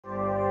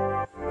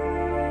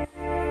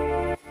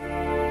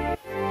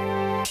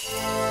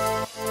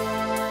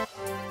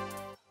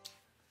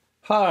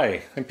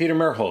Hi, I'm Peter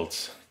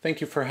Merholz.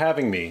 Thank you for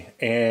having me,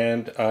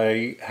 and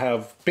I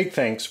have big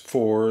thanks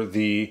for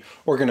the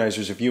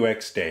organizers of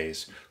UX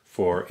Days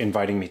for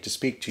inviting me to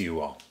speak to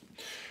you all.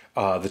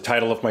 The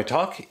title of my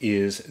talk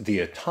is The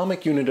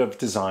Atomic Unit of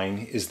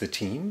Design is the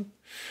Team.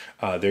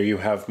 There you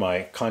have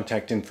my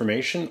contact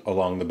information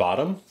along the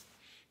bottom.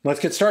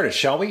 Let's get started,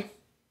 shall we?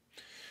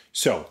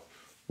 So,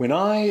 when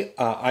I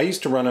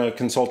used to run a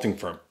consulting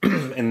firm,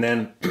 and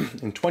then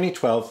in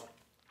 2012,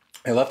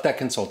 I left that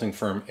consulting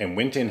firm and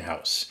went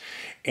in-house.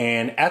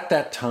 And at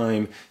that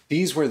time,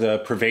 these were the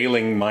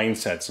prevailing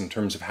mindsets in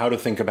terms of how to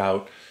think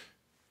about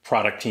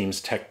product teams,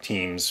 tech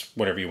teams,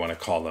 whatever you want to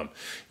call them.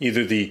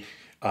 Either the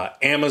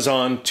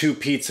Amazon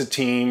two-pizza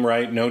team,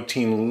 right? No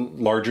team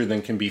larger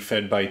than can be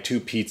fed by two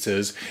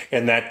pizzas.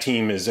 And that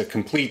team is a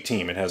complete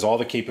team. It has all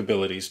the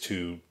capabilities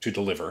to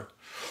deliver.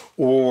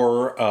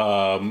 Or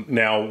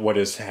now what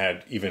has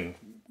had even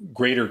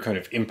greater kind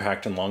of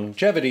impact and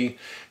longevity,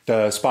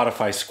 the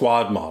Spotify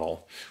squad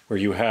model, where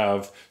you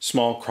have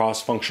small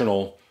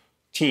cross-functional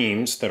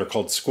teams that are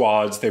called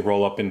squads. They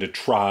roll up into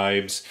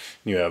tribes.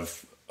 You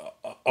have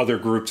other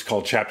groups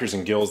called chapters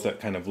and guilds that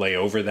kind of lay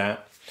over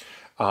that,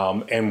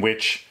 and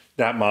which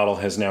that model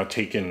has now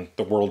taken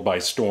the world by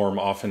storm,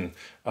 often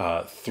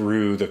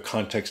through the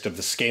context of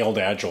the scaled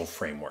agile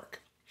framework.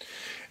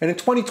 And in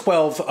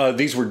 2012,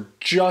 these were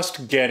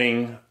just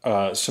getting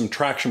some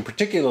traction,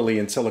 particularly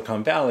in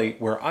Silicon Valley,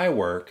 where I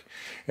work.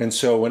 And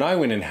so when I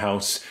went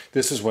in-house,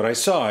 this is what I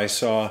saw. I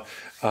saw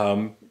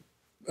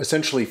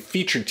essentially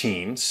feature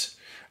teams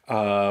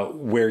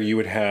where you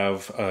would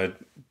have,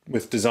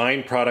 with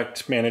design,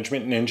 product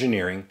management, and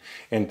engineering,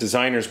 and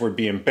designers would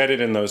be embedded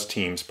in those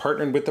teams,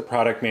 partnered with the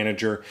product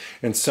manager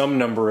and some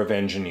number of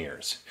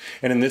engineers.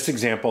 And in this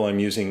example, I'm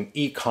using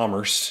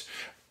e-commerce.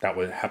 That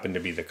would happen to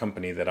be the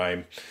company that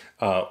I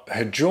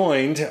had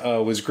joined,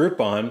 was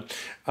Groupon,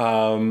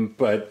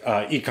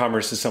 but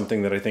e-commerce is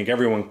something that I think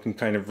everyone can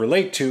kind of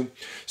relate to.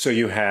 So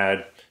you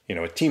had,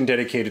 a team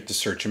dedicated to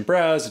search and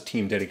browse, a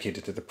team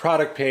dedicated to the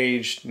product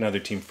page, another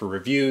team for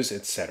reviews,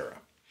 etc.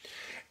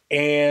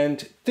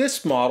 And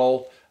this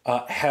model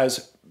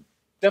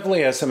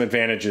definitely has some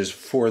advantages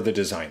for the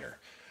designer.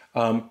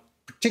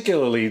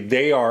 Particularly,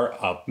 they are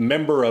a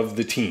member of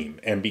the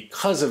team, and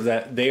because of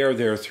that, they are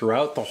there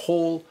throughout the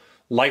whole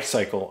life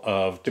cycle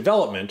of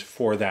development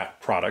for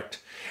that product.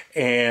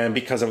 And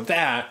because of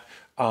that,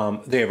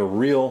 they have a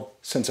real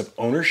sense of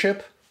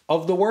ownership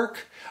of the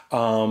work.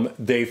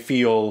 They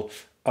feel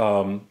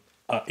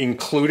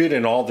included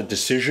in all the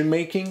decision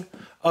making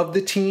of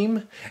the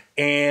team.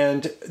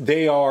 And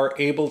they are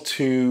able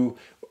to,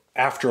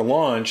 after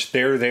launch,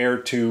 they're there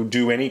to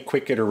do any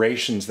quick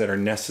iterations that are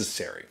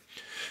necessary.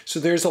 So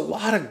there's a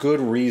lot of good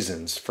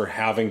reasons for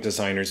having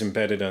designers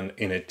embedded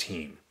in a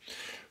team.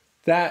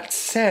 That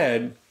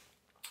said,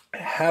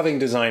 having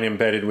design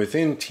embedded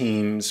within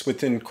teams,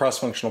 within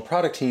cross-functional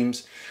product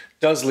teams,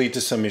 does lead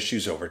to some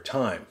issues over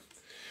time.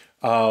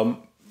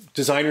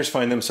 Designers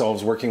find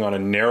themselves working on a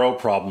narrow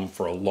problem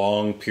for a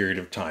long period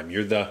of time.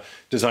 You're the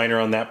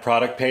designer on that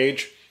product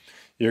page.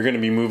 You're going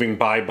to be moving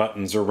buy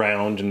buttons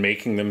around and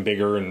making them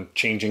bigger and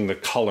changing the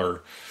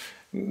color.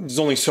 There's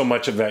only so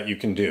much of that you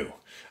can do.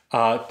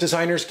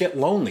 Designers get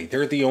lonely.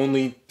 They're the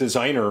only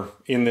designer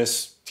in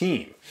this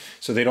team,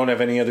 so they don't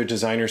have any other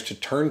designers to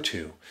turn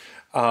to.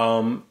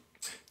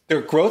 Their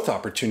growth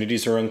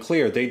opportunities are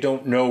unclear. They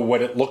don't know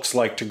what it looks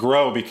like to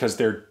grow because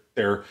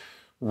their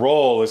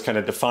role is kind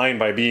of defined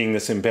by being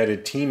this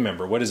embedded team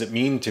member. What does it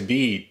mean to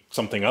be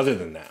something other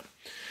than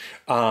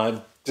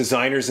that?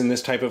 Designers in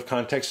this type of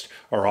context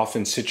are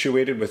often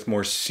situated with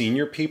more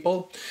senior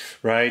people,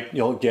 right?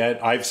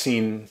 I've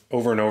seen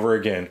over and over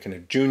again, kind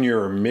of junior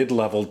or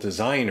mid-level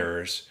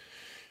designers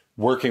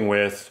working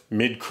with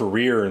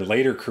mid-career and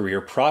later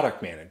career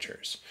product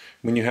managers.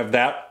 When you have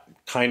that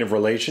kind of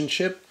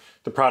relationship,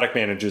 the product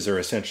managers are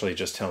essentially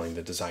just telling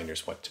the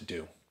designers what to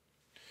do.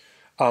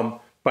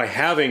 By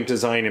having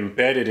design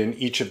embedded in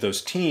each of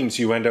those teams,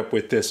 you end up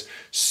with this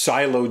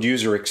siloed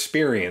user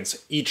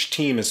experience. Each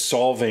team is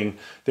solving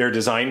their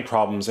design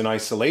problems in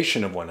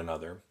isolation of one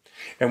another.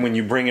 And when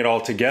you bring it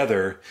all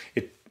together,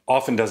 it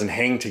often doesn't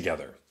hang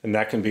together. And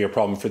that can be a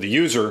problem for the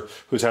user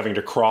who's having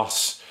to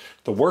cross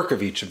the work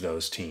of each of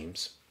those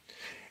teams.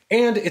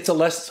 And it's a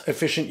less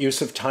efficient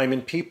use of time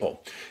and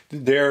people.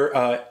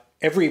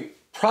 Every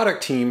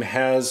product team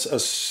has a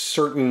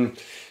certain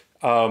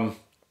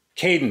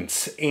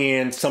cadence,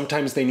 and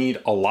sometimes they need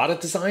a lot of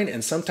design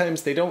and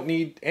sometimes they don't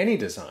need any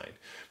design.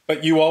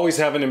 But you always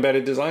have an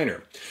embedded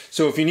designer.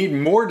 So if you need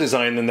more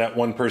design than that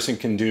one person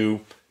can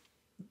do,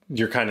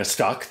 you're kind of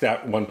stuck.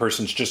 That one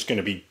person's just going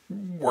to be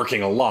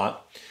working a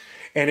lot.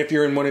 And if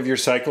you're in one of your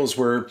cycles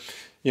where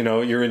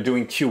you're in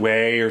doing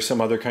QA or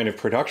some other kind of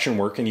production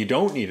work and you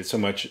don't need so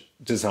much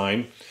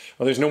design,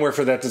 well, there's nowhere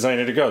for that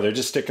designer to go. They're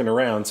just sticking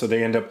around. So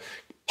they end up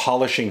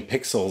polishing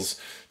pixels,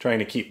 trying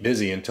to keep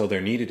busy until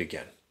they're needed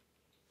again.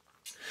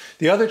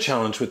 The other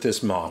challenge with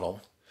this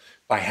model,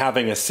 by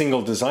having a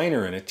single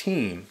designer in a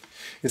team,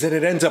 is that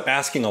it ends up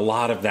asking a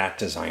lot of that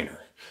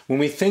designer. When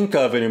we think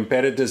of an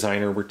embedded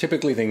designer, we're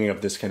typically thinking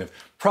of this kind of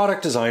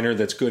product designer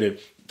that's good at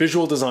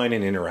visual design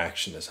and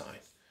interaction design.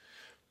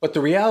 But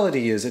the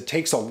reality is it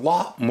takes a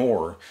lot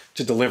more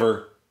to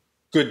deliver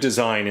good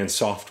design in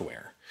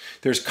software.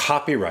 There's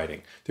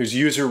copywriting, there's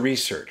user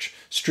research,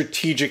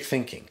 strategic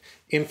thinking,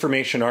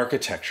 information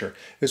architecture,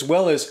 as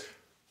well as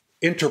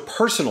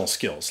interpersonal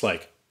skills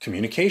like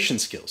communication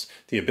skills,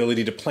 the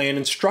ability to plan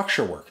and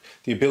structure work,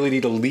 the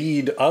ability to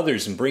lead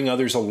others and bring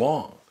others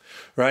along,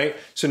 right?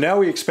 So now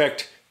we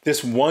expect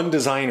this one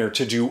designer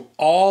to do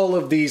all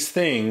of these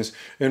things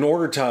in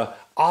order to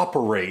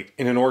operate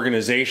in an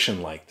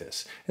organization like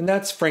this. And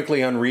that's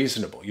frankly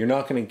unreasonable. You're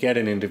not going to get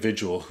an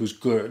individual who's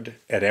good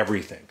at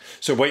everything.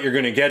 So what you're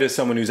going to get is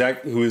someone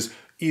who is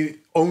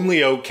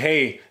only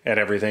okay at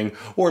everything,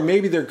 or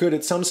maybe they're good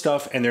at some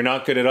stuff and they're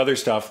not good at other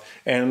stuff,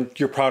 and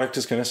your product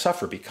is going to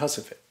suffer because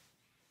of it.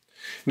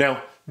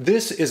 Now,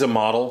 this is a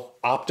model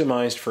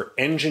optimized for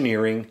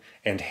engineering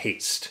and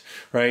haste,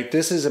 right?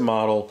 This is a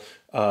model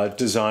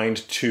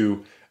designed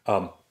to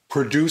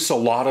produce a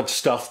lot of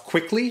stuff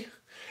quickly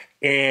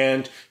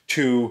and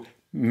to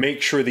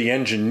make sure the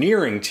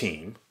engineering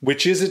team,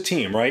 which is a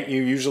team, right?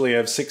 You usually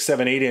have 6,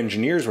 7, 8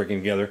 engineers working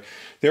together.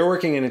 They're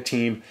working in a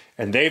team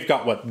and they've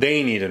got what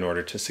they need in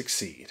order to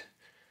succeed.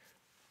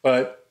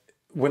 But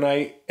when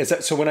I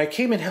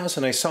came in-house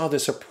and I saw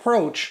this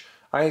approach,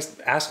 I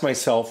asked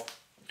myself,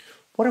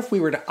 what if we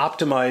were to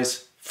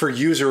optimize for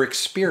user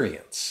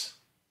experience?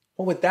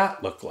 What would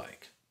that look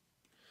like?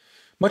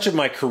 Much of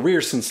my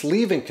career since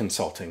leaving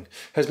consulting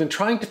has been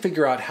trying to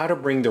figure out how to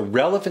bring the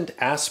relevant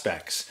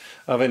aspects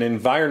of an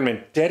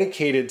environment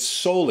dedicated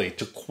solely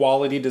to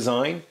quality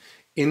design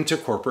into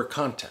corporate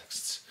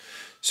contexts.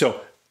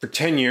 So for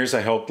 10 years, I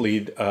helped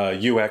lead a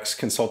UX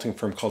consulting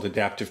firm called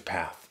Adaptive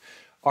Path.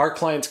 Our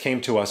clients came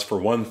to us for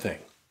one thing,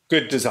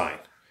 good design.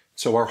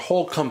 So our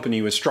whole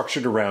company was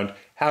structured around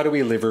how do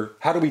we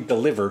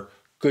deliver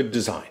good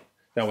design?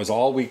 That was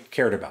all we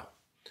cared about.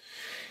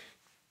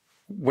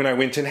 When I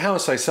went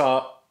in-house, I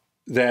saw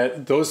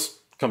that those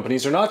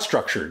companies are not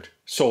structured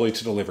solely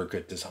to deliver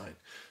good design.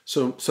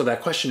 So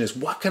that question is,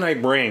 what can I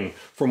bring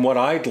from what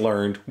I'd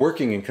learned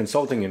working in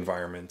consulting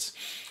environments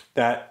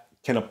that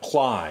can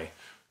apply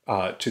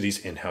to these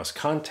in-house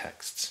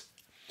contexts?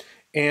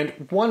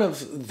 And one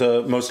of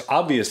the most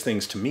obvious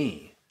things to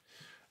me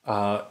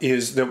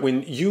is that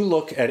when you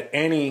look at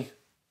any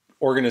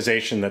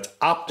organization that's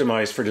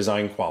optimized for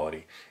design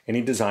quality,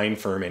 any design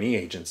firm, any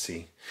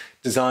agency,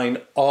 design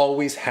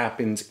always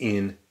happens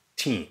in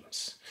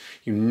teams.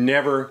 You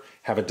never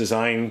have a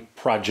design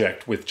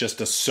project with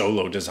just a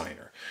solo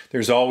designer.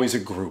 There's always a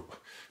group.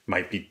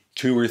 Might be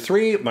 2 or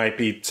 3, it might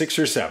be 6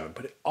 or 7,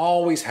 but it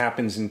always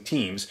happens in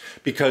teams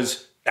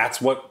because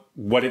that's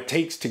what it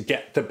takes to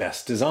get the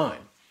best design.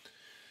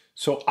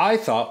 So I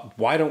thought,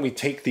 why don't we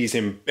take these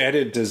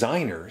embedded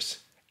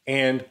designers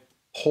and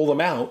pull them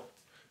out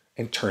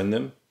and turn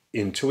them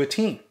into a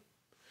team?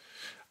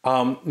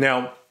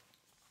 Now,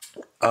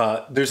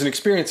 there's an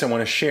experience I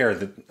want to share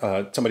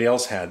that somebody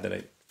else had that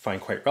I find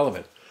quite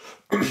relevant.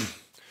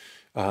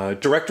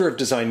 Director of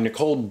Design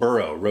Nicole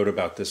Burrow wrote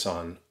about this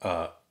on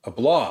a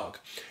blog,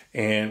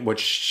 and what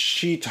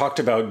she talked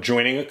about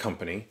joining a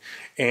company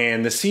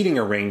and the seating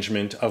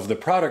arrangement of the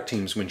product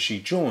teams when she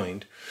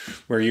joined,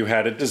 where you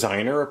had a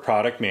designer, a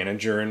product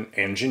manager, and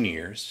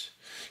engineers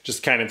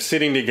just kind of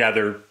sitting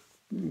together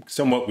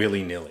somewhat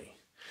willy-nilly.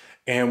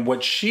 And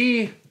what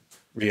she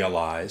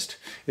realized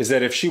is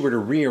that if she were to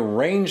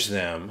rearrange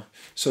them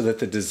so that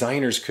the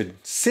designers could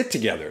sit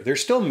together, they're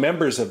still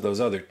members of those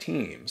other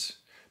teams,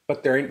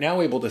 but they're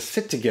now able to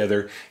sit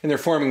together and they're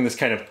forming this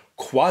kind of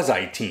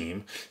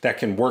quasi-team that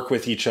can work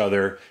with each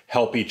other,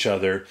 help each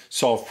other,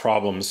 solve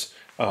problems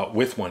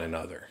with one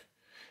another.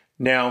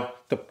 Now,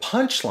 the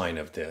punchline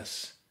of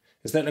this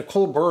is that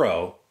Nicole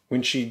Burrow,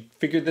 when she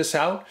figured this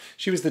out,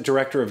 she was the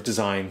director of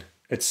design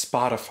at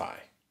Spotify,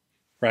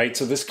 right?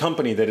 So this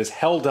company that is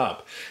held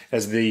up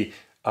as the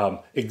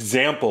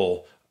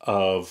example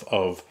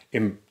of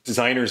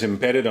designers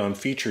embedded on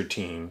feature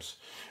teams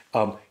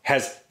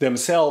has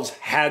themselves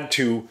had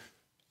to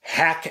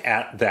hack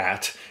at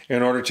that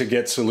in order to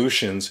get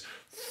solutions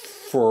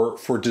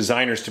for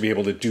designers to be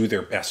able to do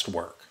their best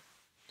work.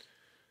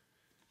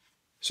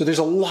 So there's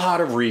a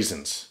lot of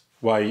reasons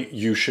why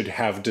you should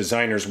have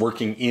designers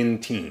working in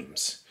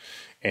teams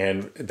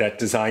and that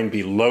design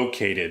be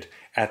located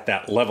at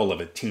that level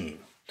of a team.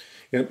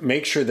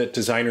 Make sure that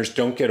designers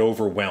don't get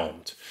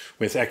overwhelmed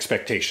with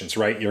expectations,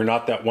 right? You're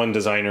not that one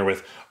designer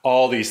with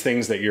all these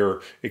things that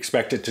you're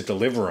expected to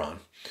deliver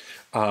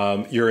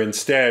on. You're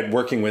instead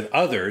working with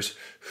others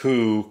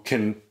who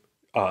can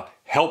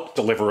help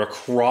deliver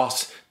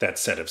across that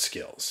set of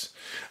skills.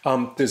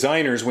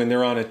 Designers, when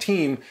they're on a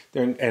team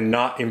and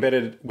not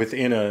embedded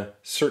within a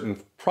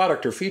certain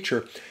product or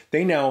feature,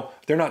 they're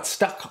not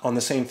stuck on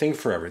the same thing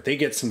forever. They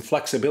get some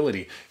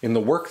flexibility in the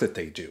work that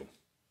they do.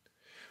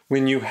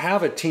 When you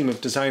have a team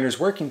of designers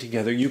working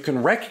together, you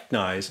can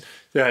recognize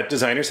that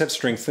designers have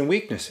strengths and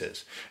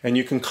weaknesses, and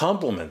you can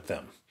complement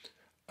them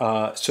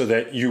so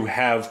that you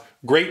have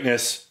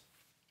greatness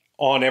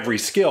on every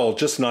skill,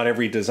 just not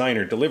every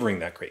designer delivering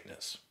that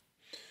greatness.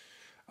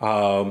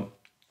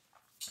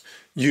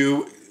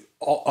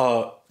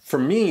 For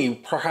me,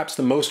 perhaps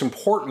the most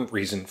important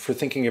reason for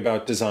thinking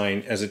about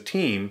design as a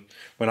team,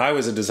 when I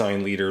was a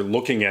design leader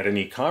looking at an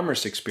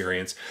e-commerce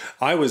experience,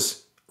 I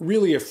was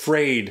really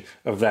afraid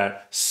of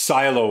that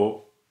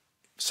siloed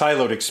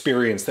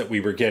experience that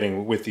we were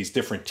getting with these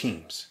different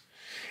teams.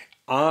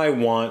 I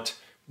want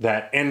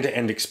that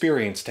end-to-end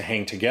experience to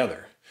hang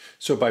together.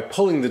 So by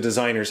pulling the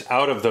designers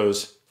out of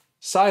those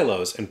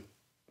silos and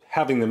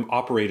having them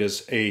operate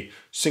as a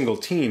single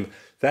team,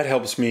 that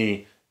helps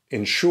me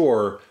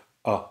ensure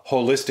a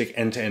holistic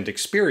end-to-end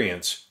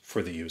experience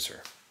for the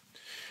user.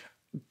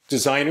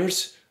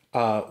 Designers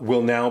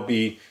will now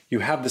be, you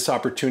have this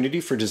opportunity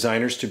for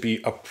designers to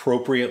be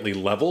appropriately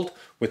leveled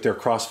with their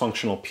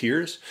cross-functional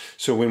peers.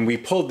 So when we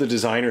pulled the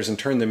designers and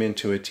turned them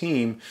into a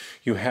team,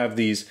 you have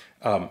these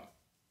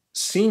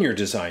senior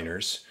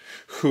designers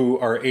who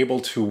are able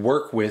to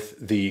work with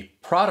the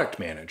product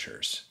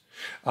managers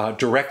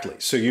directly.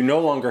 So you no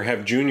longer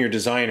have junior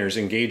designers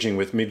engaging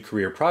with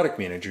mid-career product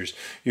managers.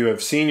 You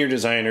have senior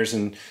designers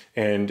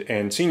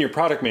and senior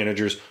product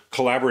managers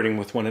collaborating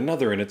with one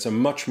another, and it's a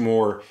much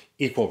more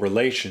equal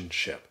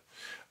relationship.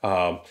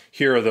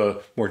 Here are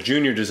the more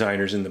junior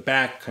designers in the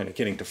back kind of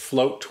getting to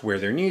float to where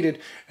they're needed.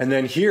 And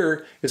then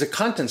here is a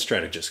content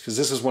strategist, because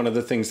this is one of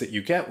the things that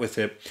you get with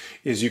it,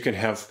 is you can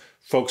have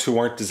folks who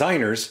aren't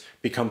designers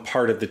become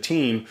part of the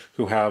team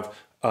who have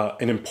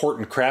an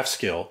important craft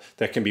skill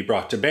that can be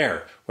brought to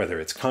bear, whether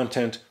it's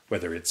content,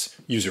 whether it's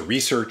user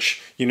research.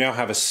 You now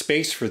have a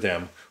space for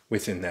them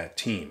within that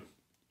team.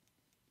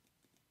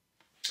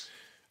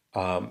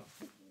 By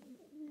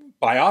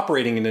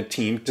operating in a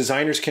team,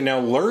 designers can now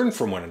learn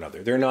from one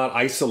another. They're not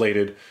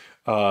isolated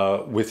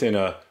within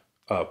a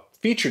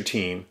feature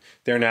team.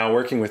 They're now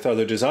working with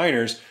other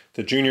designers.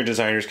 The junior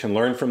designers can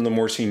learn from the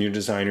more senior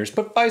designers,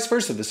 but vice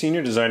versa. The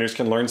senior designers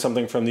can learn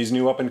something from these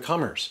new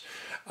up-and-comers.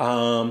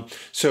 So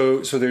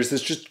there's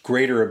this just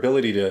greater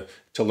ability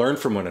to learn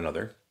from one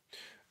another.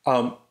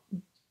 By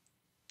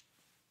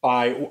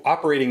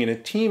operating in a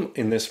team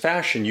in this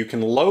fashion, you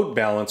can load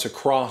balance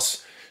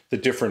across the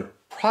different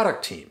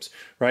product teams,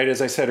 right?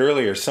 As I said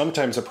earlier,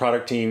 sometimes a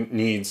product team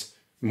needs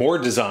more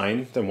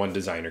design than one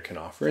designer can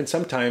offer, and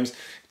sometimes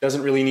it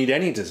doesn't really need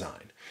any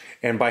design.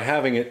 And by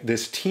having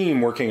this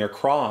team working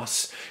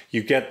across,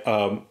 you get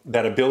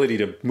that ability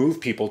to move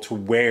people to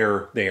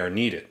where they are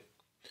needed.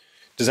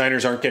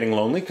 Designers aren't getting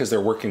lonely because they're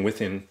working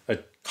within a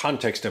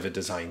context of a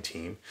design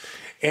team,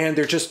 and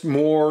they're just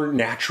more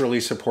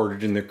naturally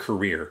supported in their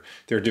career,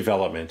 their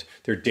development,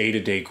 their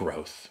day-to-day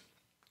growth.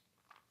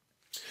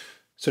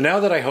 So now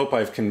that I hope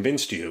I've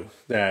convinced you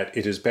that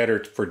it is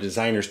better for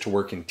designers to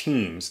work in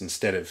teams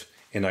instead of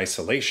in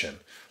isolation,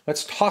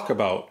 let's talk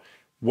about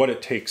what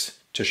it takes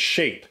to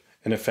shape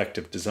an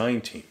effective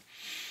design team.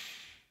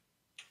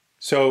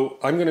 So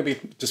I'm going to be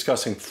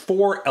discussing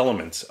 4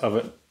 elements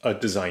of a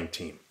design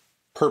team: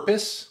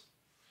 purpose,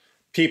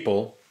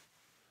 people,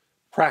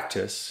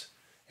 practice,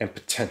 and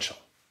potential.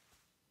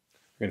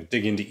 We're going to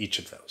dig into each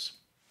of those.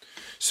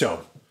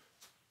 So,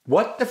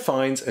 what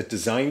defines a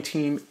design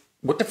team?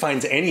 What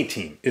defines any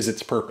team is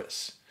its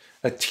purpose.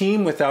 A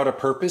team without a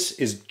purpose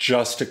is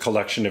just a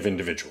collection of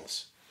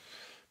individuals.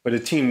 But a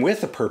team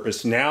with a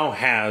purpose now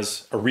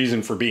has a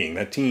reason for being.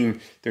 That team,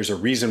 there's a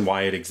reason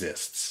why it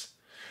exists.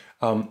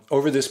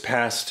 Over this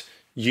past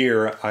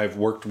year, I've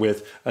worked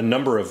with a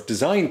number of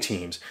design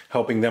teams,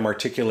 helping them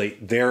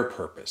articulate their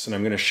purpose. And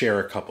I'm going to share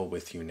a couple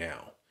with you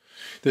now.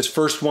 This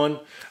first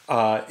one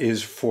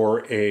is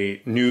for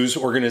a news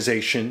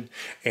organization,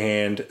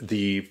 and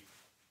the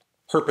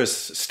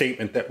purpose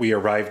statement that we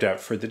arrived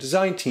at for the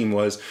design team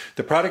was: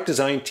 the product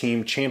design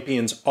team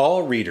champions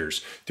all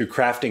readers through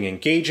crafting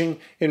engaging,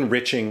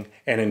 enriching,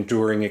 and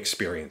enduring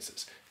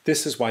experiences.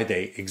 This is why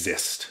they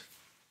exist.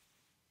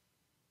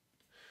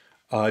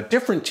 A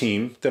different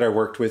team that I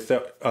worked with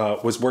that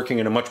was working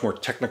in a much more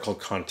technical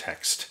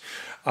context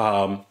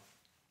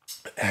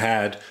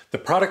had the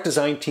product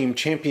design team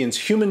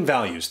champions human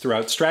values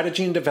throughout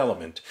strategy and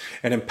development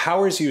and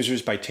empowers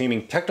users by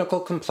taming technical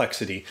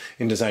complexity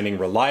in designing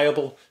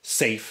reliable,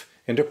 safe,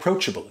 and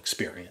approachable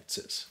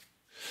experiences.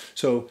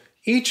 So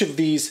each of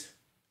these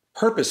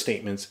purpose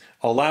statements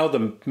allow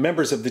the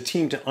members of the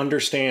team to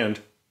understand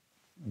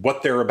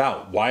what they're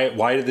about,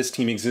 why this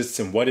team exists,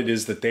 and what it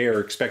is that they are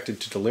expected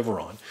to deliver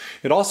on.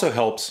 It also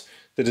helps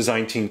the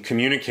design team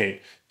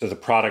communicate to the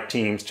product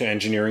teams, to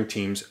engineering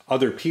teams,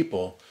 other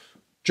people,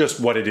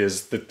 just what it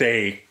is that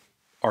they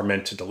are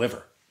meant to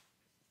deliver.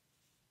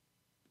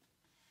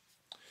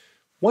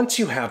 Once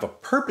you have a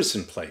purpose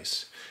in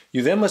place,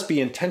 you then must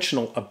be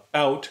intentional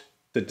about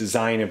the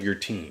design of your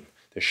team,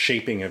 the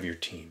shaping of your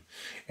team.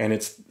 And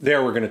it's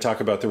there we're going to talk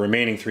about the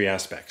remaining 3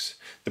 aspects: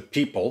 the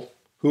people,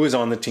 who is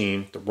on the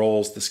team, the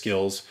roles, the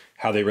skills,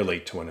 how they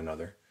relate to one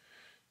another;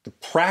 the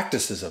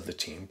practices of the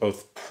team,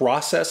 both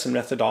process and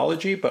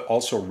methodology, but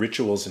also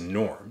rituals and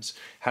norms.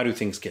 How do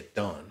things get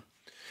done?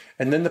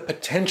 And then the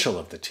potential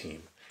of the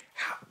team.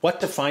 What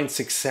defines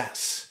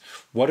success?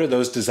 What are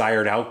those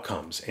desired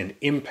outcomes and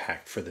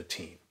impact for the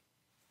team?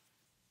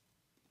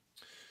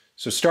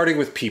 So starting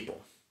with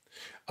people.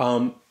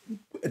 A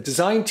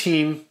design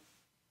team,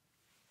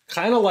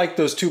 kind of like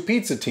those 2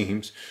 pizza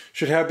teams,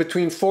 should have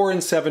between 4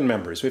 and 7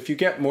 members. If you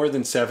get more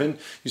than 7,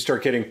 you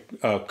start getting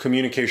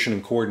communication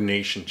and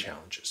coordination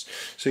challenges.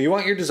 So you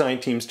want your design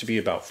teams to be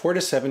about 4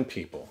 to 7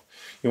 people.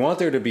 You want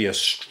there to be a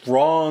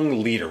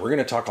strong leader. We're going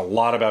to talk a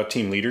lot about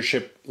team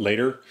leadership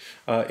later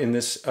in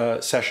this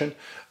session.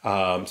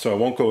 So I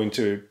won't go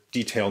into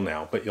detail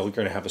now, but you're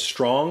going to have a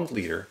strong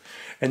leader.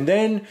 And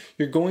then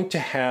you're going to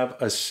have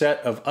a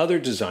set of other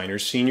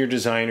designers, senior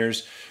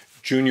designers,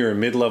 junior and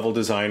mid-level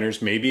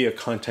designers, maybe a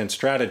content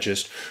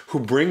strategist, who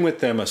bring with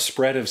them a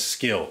spread of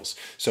skills.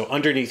 So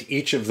underneath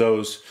each of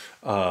those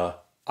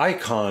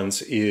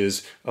icons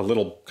is a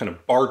little kind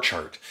of bar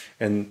chart.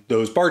 And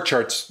those bar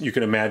charts, you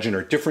can imagine,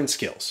 are different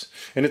skills.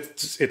 And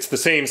it's the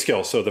same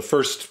skill. So the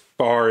first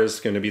bar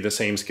is going to be the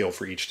same skill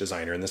for each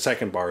designer, and the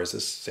second bar is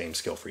the same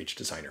skill for each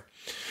designer.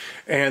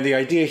 And the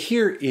idea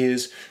here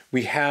is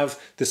we have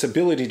this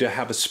ability to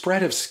have a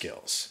spread of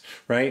skills,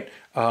 right?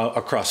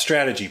 Across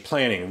strategy,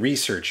 planning,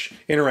 research,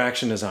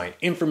 interaction design,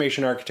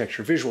 information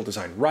architecture, visual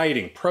design,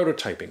 writing,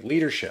 prototyping,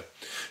 leadership,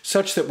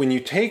 such that when you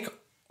take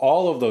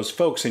all of those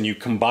folks and you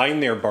combine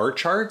their bar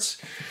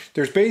charts,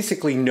 there's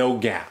basically no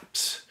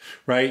gaps,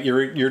 right?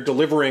 You're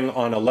delivering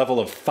on a level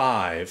of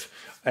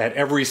 5 at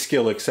every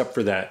skill except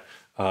for that,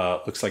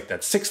 looks like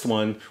that 6th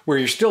one, where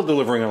you're still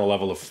delivering on a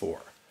level of 4,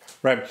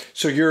 right?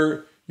 So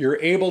you're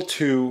able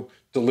to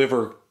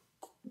deliver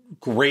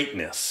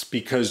greatness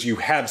because you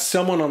have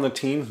someone on the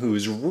team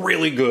who's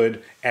really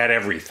good at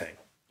everything.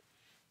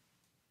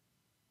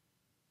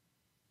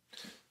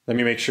 Let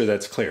me make sure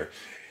that's clear.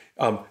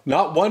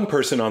 Not one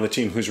person on the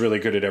team who's really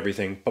good at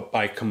everything, but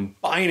by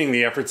combining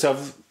the efforts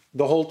of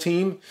the whole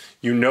team,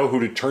 you know who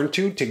to turn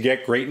to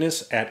get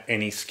greatness at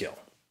any skill.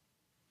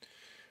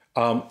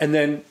 And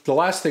then the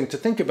last thing to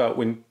think about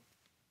when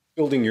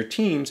building your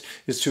teams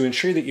is to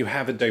ensure that you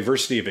have a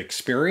diversity of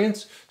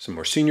experience, some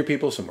more senior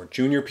people, some more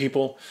junior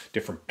people,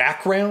 different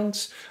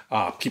backgrounds,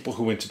 people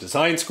who went to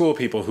design school,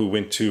 people who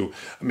went to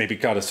maybe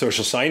got a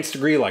social science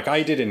degree like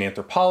I did in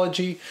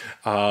anthropology,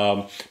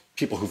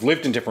 people who've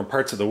lived in different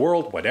parts of the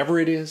world, whatever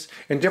it is,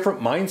 and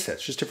different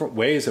mindsets, just different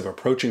ways of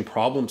approaching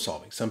problem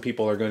solving. Some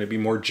people are going to be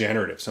more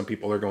generative. Some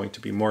people are going to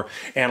be more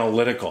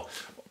analytical.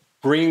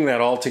 Bringing that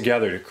all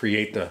together to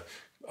create the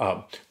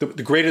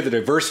greater the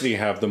diversity you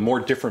have, the more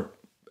different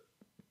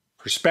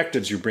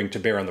perspectives you bring to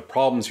bear on the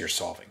problems you're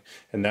solving,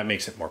 and that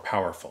makes it more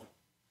powerful.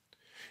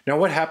 Now,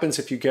 what happens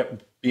if you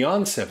get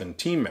beyond 7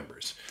 team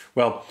members?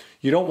 Well,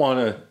 you don't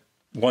want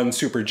one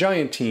super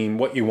giant team.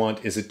 What you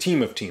want is a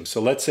team of teams. So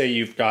let's say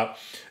you've got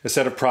a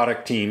set of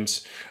product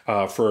teams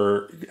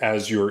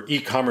as your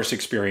e-commerce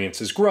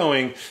experience is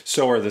growing,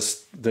 so are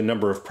the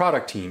number of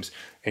product teams,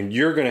 and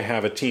you're going to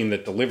have a team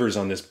that delivers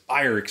on this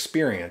buyer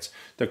experience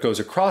that goes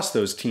across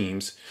those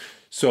teams.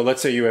 So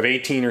let's say you have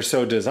 18 or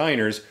so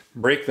designers,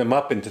 break them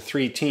up into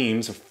 3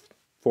 teams of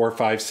 4,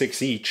 5,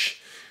 6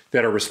 each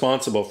that are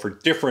responsible for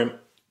different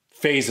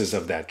phases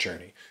of that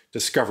journey.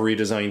 Discovery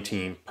design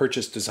team,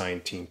 purchase design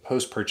team,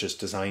 post-purchase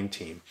design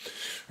team,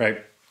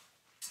 right?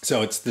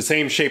 So it's the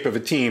same shape of a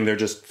team. They're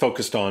just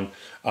focused on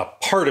a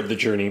part of the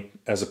journey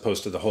as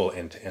opposed to the whole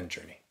end-to-end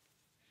journey.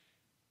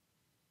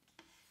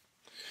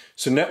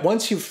 So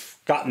once you've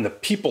gotten the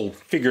people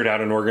figured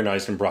out and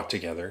organized and brought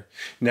together,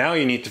 now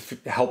you need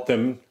to help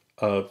them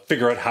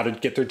figure out how to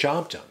get their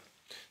job done.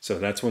 So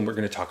that's when we're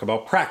going to talk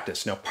about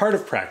practice. Now, part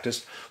of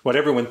practice, what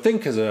everyone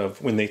thinks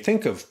of when they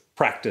think of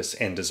practice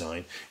and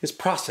design, is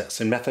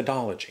process and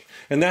methodology.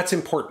 And that's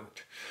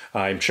important.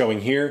 I'm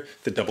showing here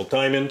the double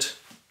diamond,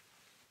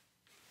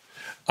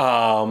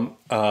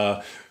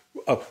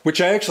 which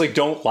I actually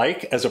don't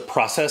like as a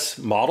process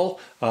model.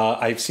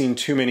 I've seen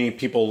too many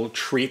people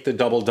treat the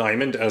double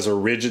diamond as a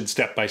rigid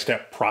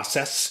step-by-step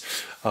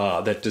process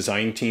that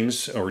design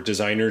teams or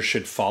designers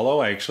should follow.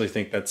 I actually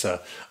think that's an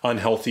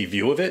unhealthy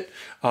view of it.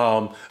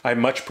 I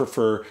much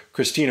prefer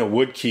Christina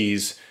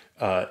Woodkey's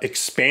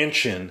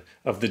expansion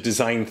of the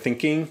design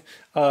thinking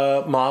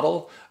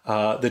model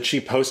that she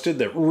posted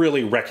that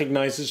really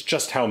recognizes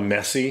just how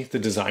messy the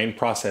design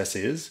process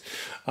is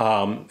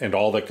and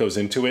all that goes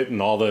into it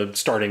and all the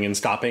starting and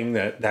stopping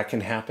that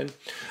can happen.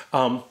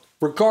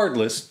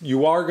 Regardless,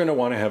 you are going to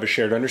want to have a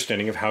shared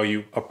understanding of how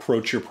you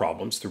approach your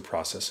problems through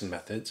process and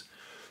methods.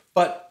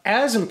 But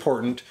as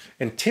important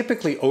and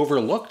typically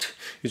overlooked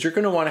is you're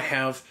going to want to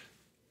have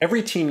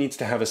every team needs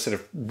to have a set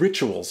of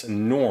rituals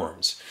and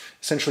norms,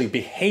 essentially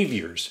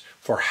behaviors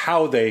for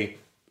how they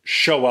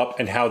show up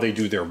and how they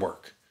do their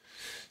work.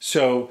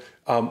 So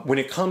when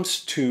it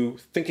comes to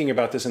thinking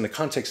about this in the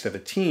context of a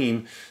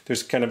team,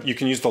 there's you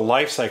can use the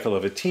life cycle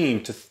of a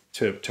team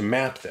to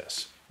map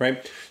this,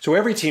 right? So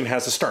every team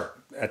has a start.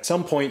 At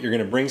some point, you're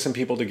going to bring some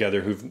people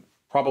together who've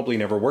probably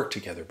never worked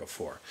together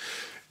before.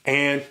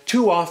 And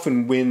too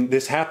often when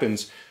this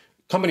happens,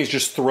 companies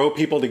just throw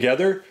people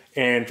together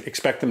and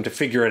expect them to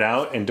figure it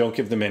out and don't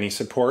give them any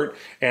support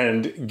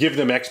and give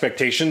them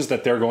expectations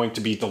that they're going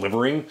to be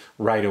delivering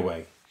right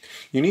away.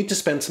 You need to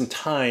spend some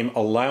time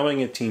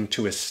allowing a team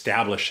to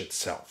establish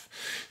itself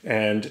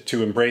and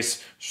to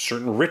embrace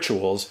certain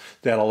rituals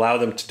that allow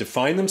them to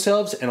define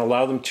themselves and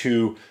allow them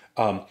to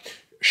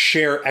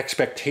share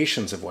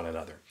expectations of one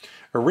another.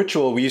 A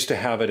ritual we used to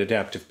have at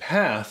Adaptive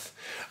Path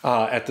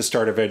at the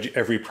start of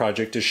every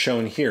project is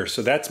shown here.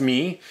 So that's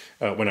me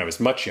when I was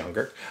much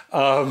younger,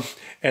 and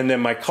then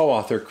my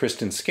co-author,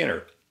 Kristen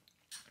Skinner.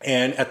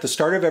 And at the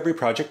start of every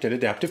project at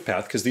Adaptive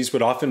Path, because these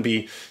would often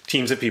be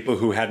teams of people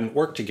who hadn't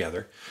worked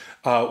together,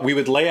 we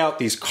would lay out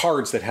these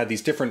cards that had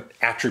these different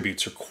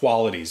attributes or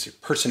qualities, or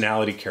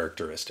personality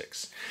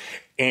characteristics.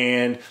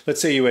 And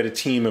let's say you had a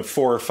team of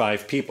 4 or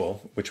 5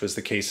 people, which was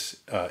the case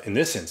in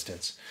this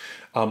instance.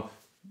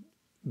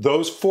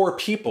 Those 4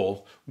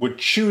 people would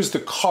choose the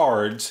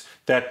cards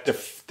that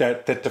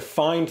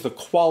defined the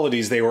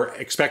qualities they were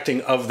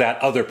expecting of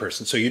that other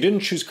person. So you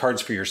didn't choose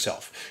cards for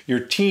yourself. Your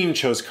team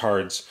chose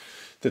cards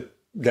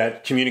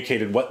that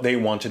communicated what they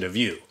wanted of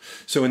you.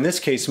 So in this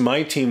case,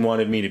 my team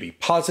wanted me to be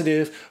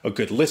positive, a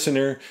good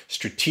listener,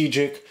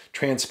 strategic,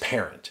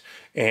 transparent.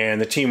 And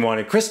the team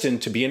wanted Kristen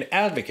to be an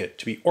advocate,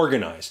 to be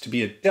organized, to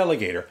be a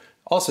delegator,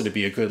 also to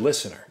be a good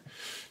listener.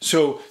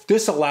 So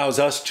this allows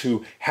us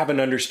to have an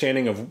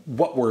understanding of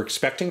what we're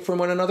expecting from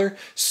one another,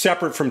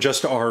 separate from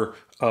just our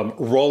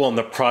role on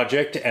the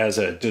project as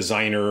a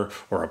designer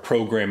or a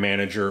program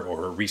manager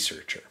or a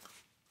researcher.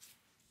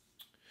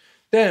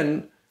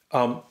 Then,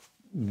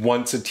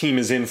 once a team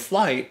is in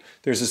flight,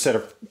 there's a set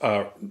of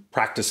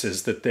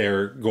practices that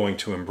they're going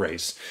to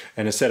embrace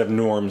and a set of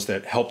norms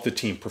that help the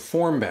team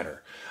perform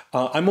better.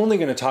 I'm only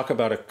going to talk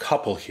about a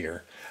couple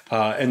here.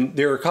 And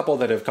there are a couple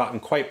that have gotten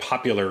quite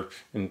popular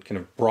in kind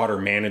of broader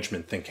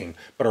management thinking,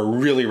 but are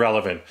really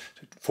relevant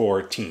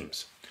for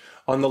teams.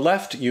 On the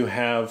left, you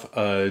have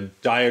a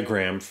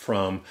diagram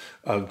from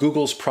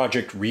Google's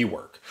Project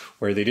Rework,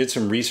 where they did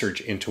some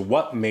research into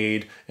what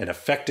made an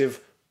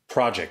effective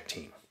project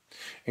team.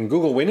 And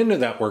Google went into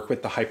that work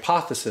with the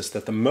hypothesis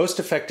that the most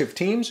effective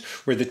teams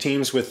were the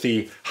teams with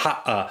the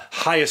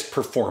highest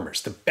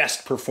performers, the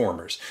best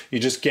performers. You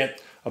just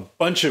get a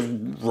bunch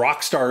of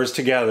rock stars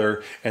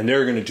together and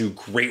they're going to do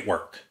great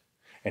work.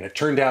 And it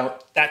turned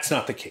out that's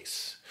not the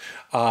case.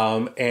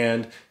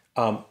 The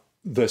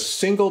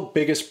single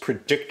biggest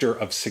predictor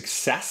of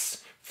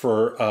success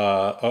for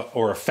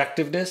or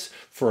effectiveness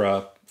for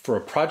a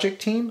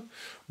project team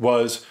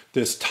was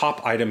this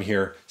top item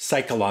here,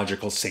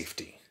 psychological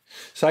safety.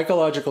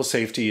 Psychological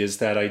safety is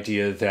that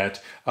idea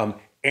that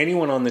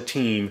anyone on the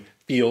team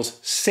feels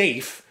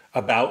safe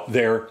about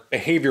their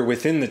behavior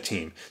within the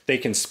team. They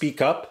can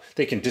speak up,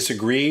 they can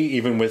disagree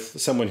even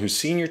with someone who's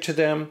senior to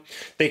them.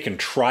 They can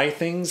try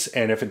things,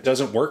 and if it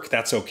doesn't work,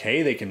 that's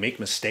okay. They can make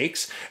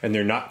mistakes, and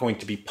they're not going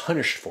to be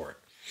punished for it.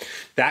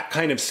 That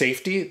kind of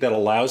safety that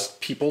allows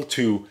people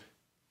to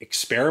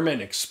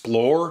experiment,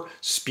 explore,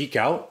 speak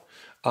out,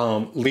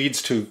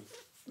 leads to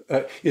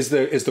is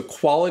the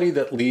quality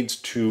that leads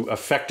to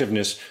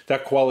effectiveness,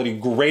 that quality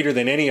greater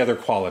than any other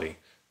quality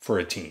for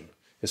a team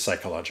is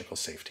psychological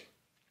safety.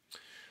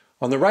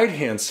 On the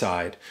right-hand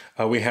side,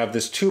 we have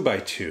this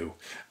 2x2.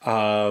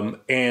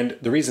 And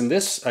the reason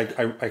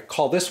I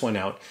call this one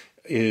out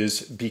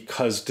is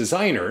because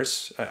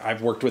designers,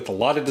 I've worked with a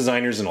lot of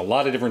designers and a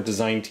lot of different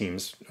design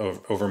teams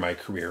over my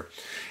career.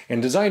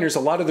 And designers, a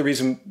lot of the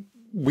reason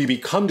we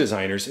become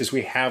designers is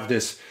we have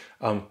this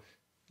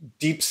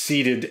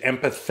deep-seated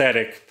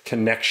empathetic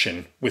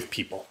connection with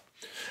people.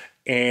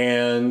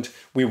 And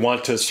we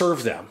want to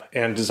serve them,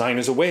 and design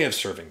is a way of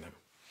serving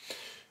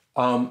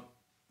them.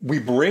 We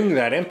bring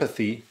that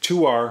empathy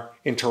to our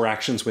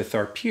interactions with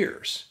our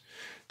peers.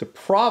 The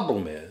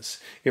problem is,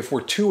 if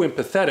we're too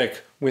empathetic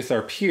with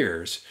our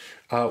peers,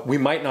 we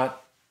might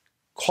not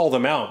call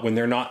them out when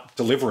they're not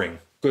delivering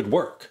good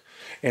work.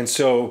 And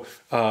so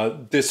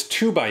this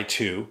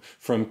 2x2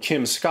 from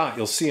Kim Scott,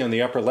 you'll see on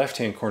the upper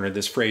left-hand corner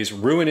this phrase,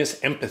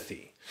 ruinous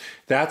empathy.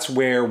 That's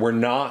where we're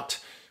not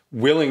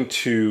willing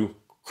to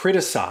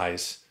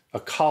criticize a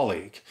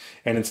colleague.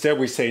 And instead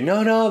we say,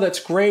 no, that's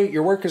great,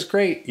 your work is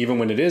great, even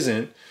when it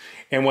isn't.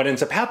 And what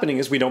ends up happening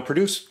is we don't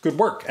produce good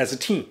work as a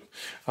team.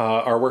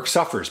 Our work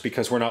suffers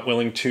because we're not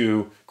willing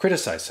to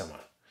criticize someone.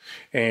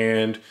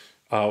 And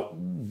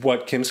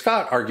what Kim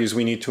Scott argues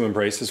we need to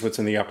embrace is what's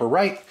in the upper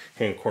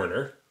right-hand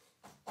corner,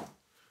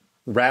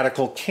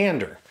 radical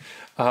candor.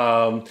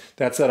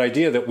 That's that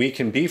idea that we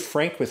can be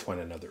frank with one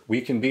another. We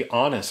can be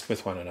honest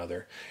with one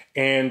another.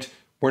 And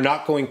we're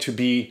not going to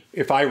be,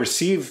 if I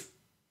receive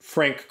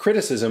frank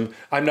criticism,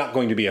 I'm not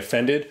going to be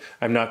offended.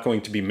 I'm not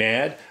going to be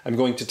mad. I'm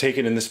going to take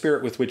it in the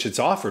spirit with which it's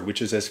offered,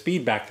 which is as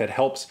feedback that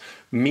helps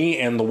me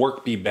and the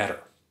work be better.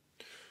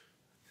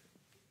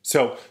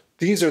 So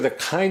these are the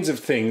kinds of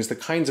things, the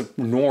kinds of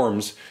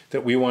norms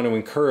that we want to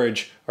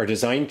encourage our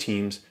design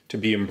teams to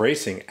be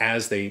embracing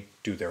as they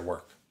do their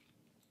work.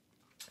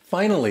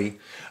 Finally,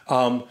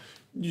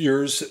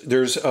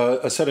 there's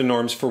a set of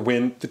norms for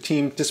when the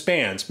team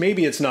disbands.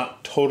 Maybe it's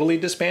not totally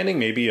disbanding.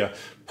 Maybe a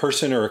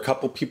person or a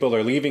couple people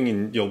are leaving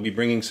and you'll be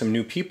bringing some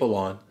new people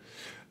on.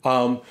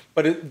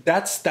 But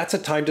that's a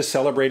time to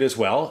celebrate as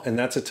well. And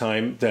that's a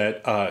time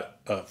that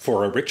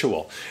for a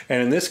ritual.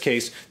 And in this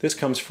case, this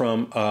comes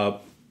from a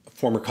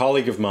former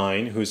colleague of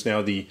mine who's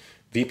now the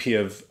VP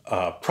of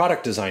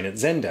product design at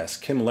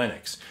Zendesk, Kim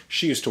Lennox.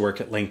 She used to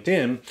work at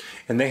LinkedIn,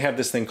 and they have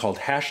this thing called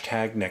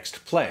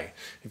 #NextPlay.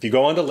 If you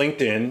go onto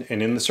LinkedIn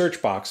and in the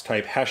search box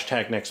type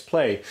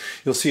 #NextPlay,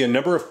 you'll see a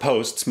number of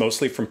posts,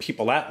 mostly from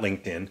people at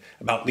LinkedIn,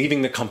 about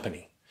leaving the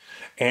company.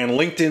 And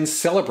LinkedIn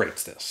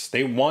celebrates this.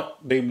 They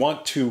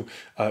want to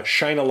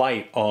shine a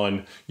light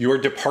on your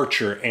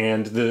departure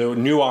and the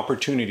new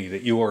opportunity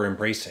that you are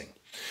embracing,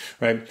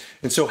 right?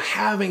 And so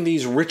having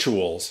these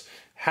rituals,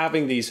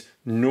 having these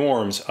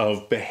norms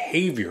of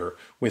behavior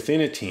within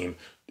a team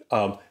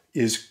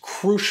is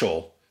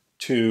crucial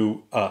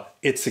to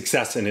its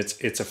success and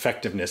its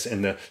effectiveness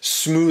and the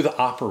smooth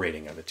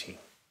operating of a team.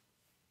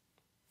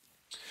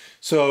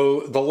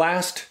 So the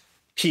last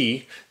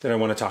P that I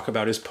want to talk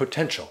about is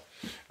potential,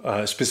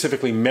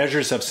 specifically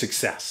measures of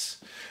success.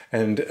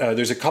 And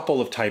there's a couple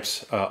of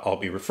types I'll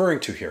be referring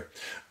to here.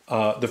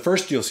 The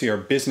first you'll see are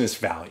business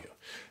value.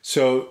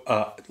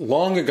 So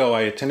long ago,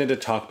 I attended a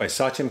talk by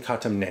Satyam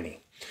Katamneni.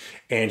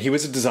 And he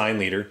was a design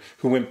leader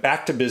who went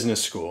back to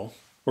business school,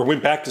 or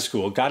went back to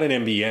school, got an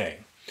MBA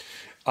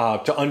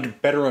to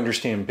better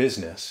understand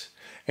business,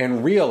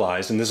 and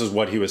realized, and this is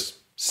what he was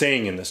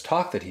saying in this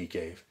talk that he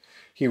gave,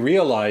 he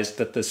realized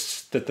that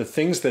the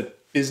things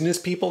that business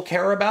people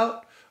care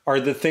about are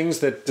the things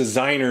that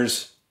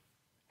designers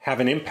have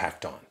an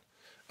impact on.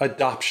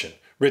 Adoption,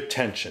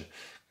 retention,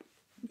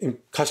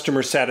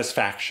 customer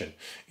satisfaction,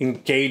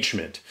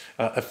 engagement,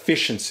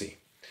 efficiency.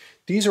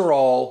 These are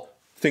all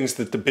things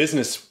that the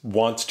business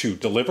wants to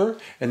deliver,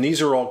 and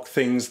these are all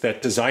things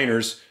that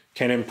designers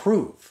can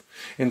improve.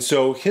 And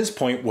so his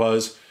point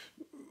was,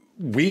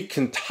 we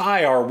can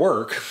tie our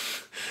work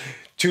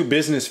to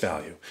business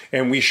value,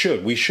 and we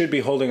should be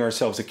holding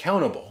ourselves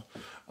accountable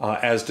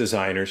as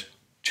designers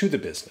to the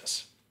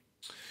business.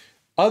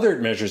 Other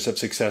measures of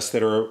success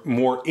that are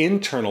more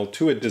internal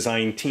to a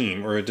design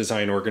team or a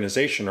design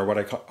organization are what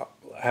I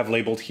have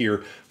labeled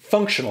here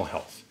functional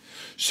health.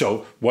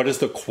 So what is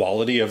the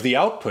quality of the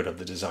output of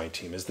the design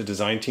team? Is the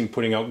design team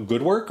putting out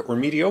good work or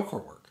mediocre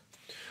work?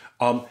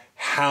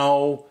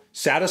 How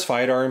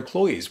satisfied are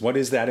employees? What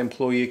is that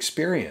employee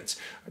experience?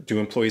 Do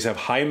employees have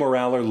high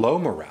morale or low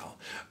morale?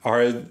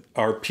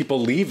 Are people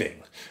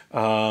leaving?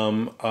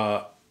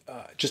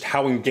 Just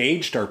how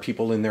engaged are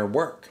people in their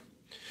work?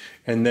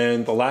 And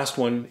then the last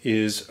one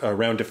is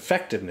around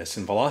effectiveness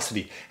and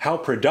velocity. How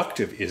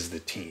productive is the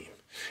team?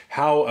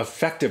 How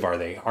effective are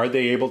they? Are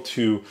they able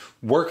to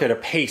work at a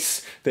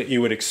pace that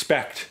you would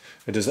expect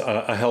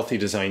a healthy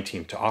design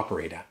team to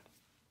operate at?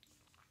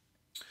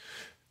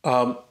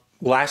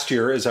 Last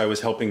year, as I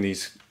was helping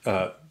these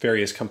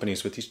various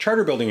companies with these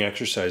charter building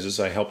exercises,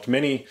 I helped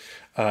many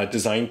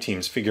design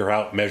teams figure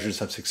out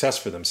measures of success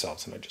for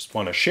themselves. And I just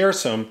want to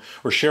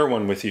share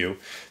one with you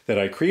that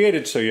I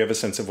created so you have a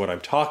sense of what I'm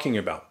talking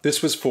about.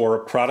 This was for a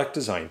product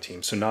design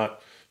team, so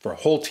not for a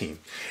whole team.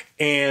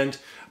 And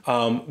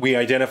we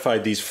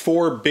identified these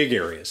 4 big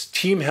areas: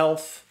 team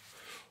health,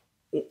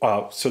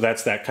 so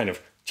that's that kind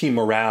of team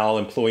morale,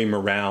 employee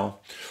morale;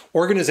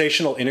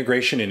 organizational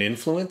integration and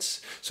influence.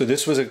 So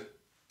this was a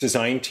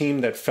design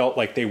team that felt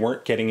like they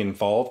weren't getting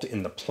involved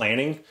in the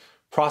planning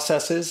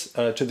processes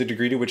to the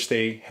degree to which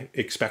they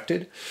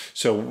expected.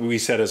 So we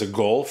set as a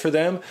goal for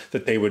them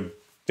that they would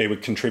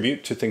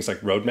contribute to things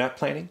like roadmap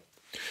planning,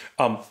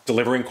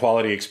 delivering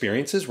quality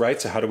experiences, right?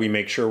 So how do we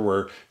make sure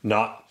we're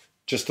not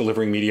just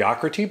delivering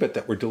mediocrity, but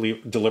that we're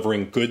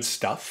delivering good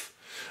stuff?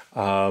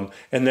 And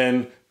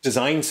then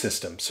design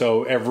system.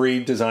 So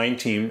every design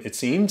team, it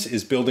seems,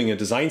 is building a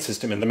design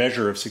system, and the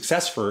measure of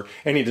success for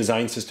any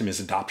design system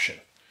is adoption.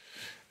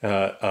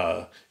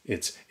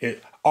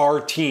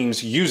 Are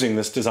teams using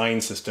this design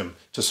system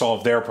to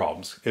solve their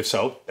problems? If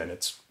so, then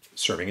it's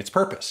serving its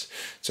purpose.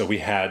 So we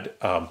had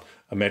a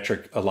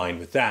metric aligned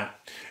with that.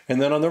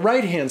 And then on the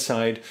right-hand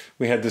side,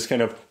 we had this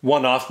kind of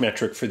one-off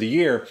metric for the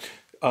year.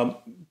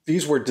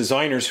 These were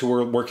designers who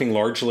were working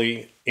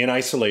largely in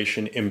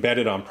isolation,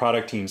 embedded on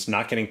product teams,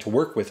 not getting to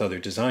work with other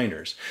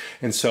designers.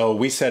 And so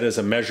we set as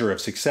a measure of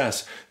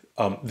success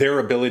their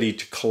ability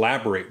to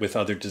collaborate with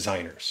other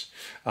designers.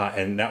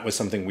 And that was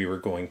something we were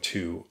going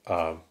to,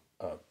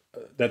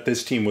 that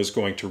this team was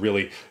going to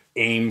really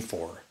aim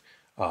for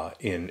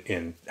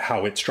in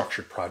how it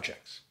structured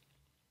projects.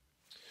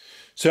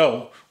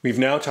 So we've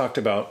now talked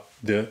about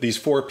these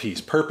 4 Ps: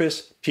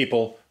 purpose,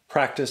 people,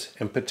 practice,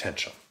 and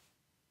potential.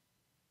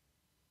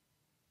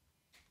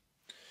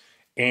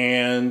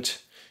 And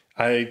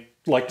I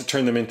like to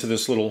turn them into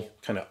this little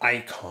kind of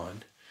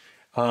icon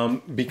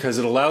because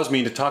it allows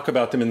me to talk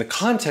about them in the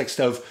context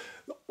of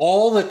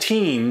all the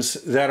teams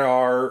that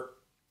are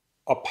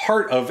a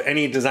part of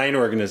any design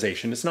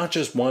organization. It's not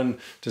just one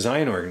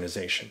design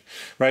organization,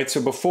 right? So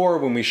before,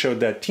 when we showed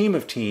that team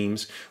of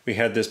teams, we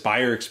had this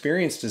buyer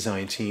experience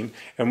design team,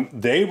 and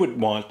they would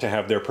want to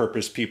have their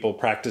purpose, people,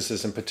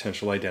 practices, and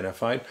potential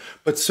identified,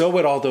 but so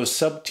would all those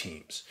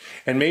sub-teams.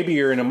 And maybe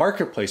you're in a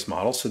marketplace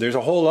model, so there's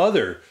a whole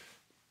other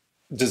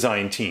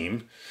design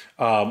team,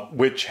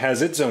 which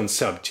has its own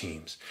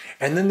sub-teams.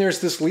 And then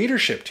there's this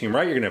leadership team,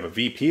 right? You're going to have a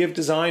VP of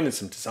design and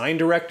some design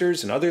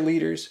directors and other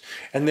leaders,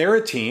 and they're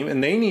a team,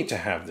 and they need to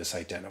have this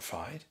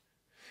identified.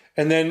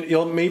 And then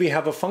you'll maybe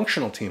have a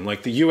functional team,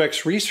 like the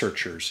UX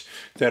researchers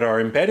that are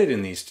embedded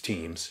in these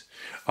teams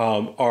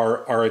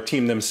are a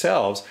team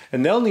themselves,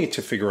 and they'll need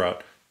to figure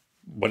out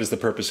what is the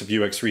purpose of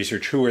UX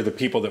research, who are the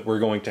people that we're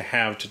going to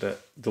have to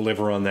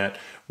deliver on that,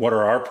 what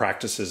are our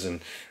practices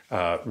and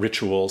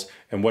rituals,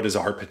 and what is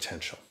our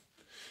potential.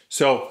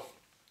 So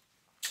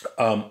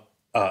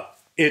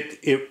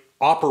it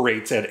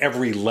operates at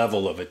every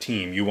level of a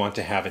team. You want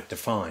to have it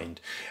defined.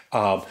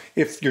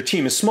 If your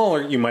team is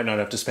smaller, you might not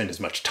have to spend as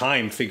much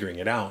time figuring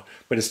it out,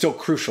 but it's still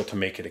crucial to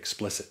make it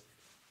explicit.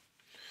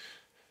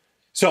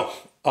 So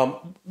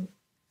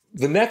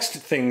the next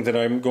thing that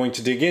I'm going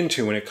to dig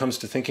into when it comes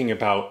to thinking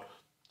about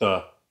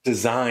the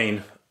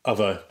design of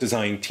a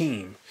design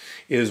team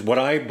is what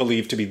I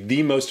believe to be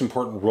the most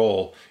important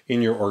role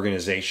in your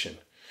organization,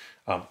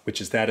 which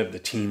is that of the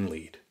team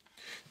lead.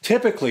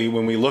 Typically,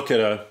 when we look at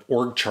an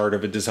org chart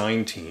of a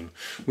design team,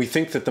 we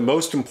think that the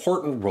most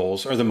important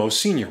roles are the most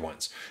senior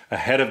ones. A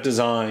head of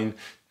design,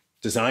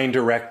 design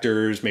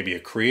directors, maybe a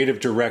creative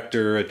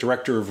director, a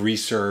director of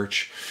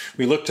research.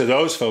 We look to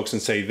those folks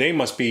and say they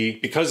must be,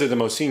 because they're the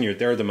most senior,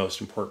 they're the most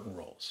important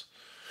roles.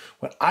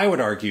 What I would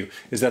argue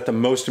is that the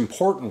most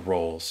important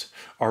roles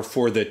are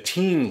for the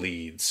team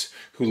leads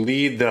who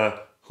lead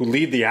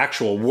the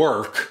actual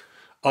work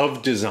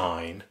of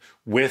design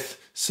with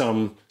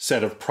some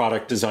set of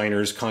product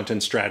designers,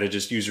 content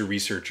strategists, user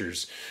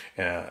researchers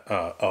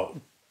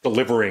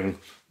delivering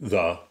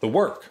the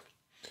work.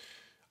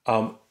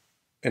 And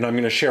I'm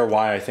going to share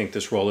why I think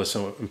this role is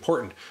so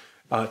important.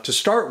 To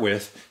start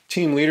with,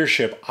 team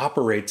leadership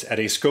operates at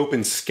a scope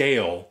and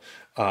scale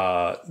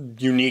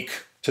unique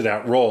to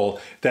that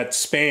role that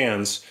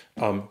spans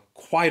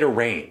quite a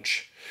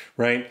range,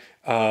 right?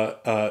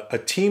 A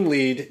team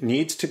lead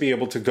needs to be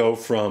able to go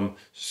from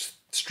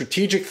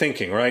strategic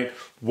thinking, right?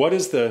 What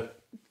is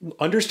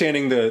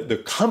understanding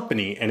the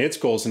company and its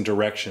goals and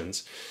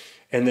directions,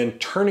 and then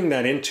turning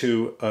that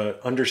into an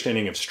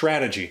understanding of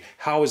strategy.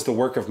 How is the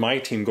work of my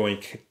team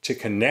going to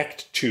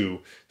connect to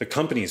the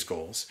company's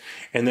goals?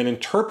 And then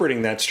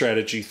interpreting that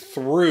strategy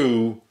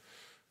through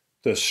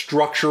the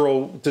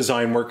structural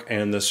design work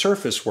and the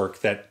surface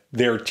work that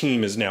their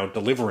team is now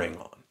delivering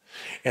on.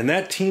 And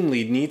that team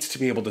lead needs to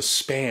be able to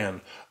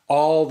span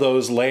all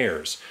those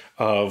layers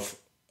of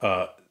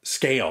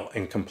scale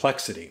and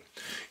complexity.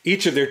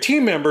 Each of their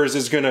team members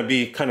is going to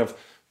be kind of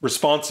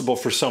responsible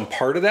for some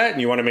part of that, and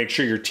you want to make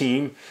sure your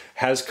team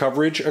has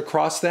coverage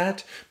across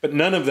that, but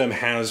none of them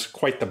has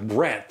quite the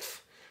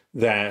breadth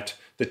that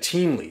the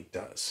team lead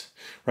does,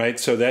 right?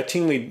 So that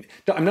team lead,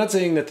 I'm not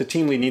saying that the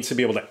team lead needs to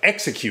be able to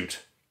execute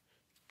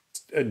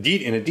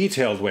in a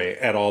detailed way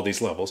at all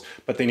these levels,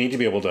 but they need to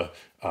be able to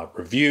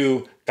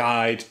review,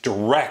 guide,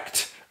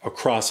 direct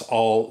across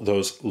all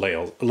those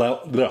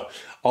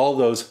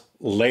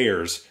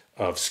layers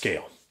of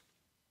scale.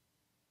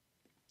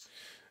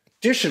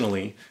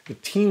 Additionally, the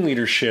team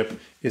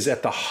leadership is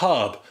at the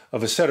hub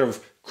of a set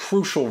of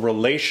crucial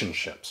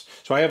relationships.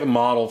 So I have a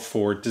model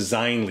for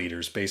design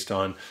leaders based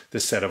on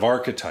this set of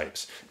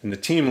archetypes. And the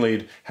team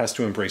lead has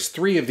to embrace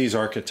 3 of these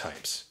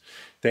archetypes.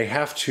 They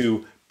have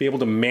to be able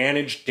to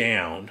manage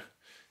down,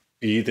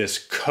 be this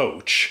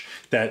coach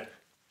that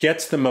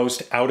gets the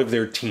most out of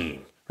their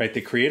team, right?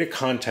 They create a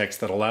context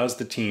that allows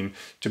the team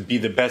to be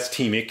the best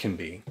team it can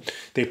be.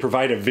 They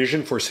provide a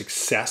vision for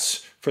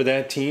success for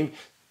that team,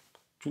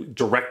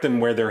 direct them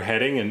where they're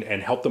heading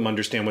and help them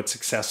understand what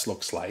success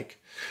looks like.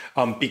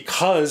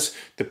 Because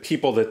the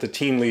people that the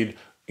team lead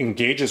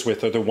engages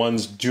with are the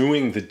ones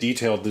doing the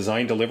detailed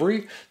design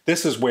delivery,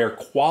 this is where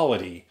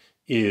quality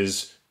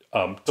is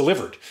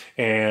delivered.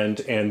 And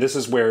this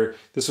is where,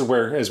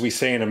 as we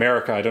say in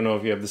America, I don't know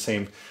if you have the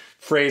same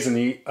phrase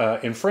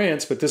in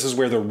France, but this is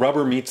where the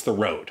rubber meets the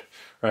road,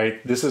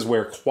 right? This is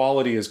where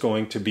quality is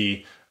going to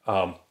be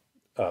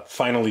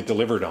finally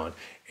delivered on.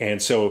 And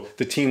so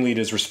the team lead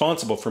is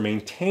responsible for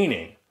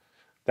maintaining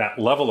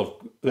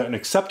an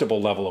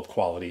acceptable level of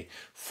quality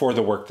for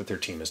the work that their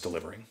team is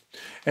delivering.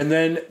 And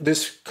then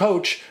this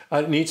coach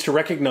needs to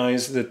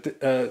recognize that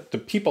the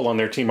people on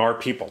their team are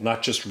people,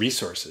 not just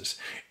resources,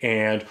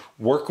 and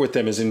work with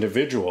them as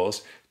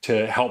individuals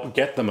to help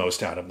get the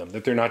most out of them,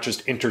 that they're not just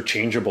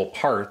interchangeable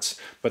parts,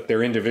 but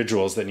they're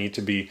individuals that need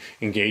to be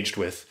engaged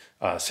with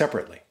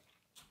separately.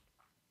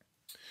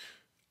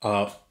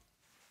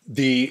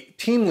 The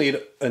team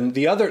lead and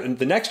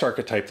the next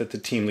archetype that the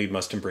team lead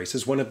must embrace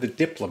is one of the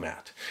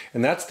diplomat.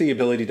 And that's the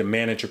ability to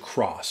manage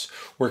across,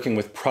 working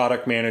with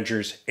product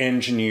managers,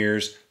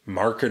 engineers,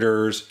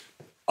 marketers,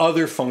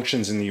 other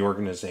functions in the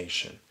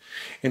organization.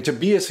 And to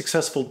be a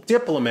successful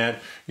diplomat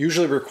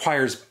usually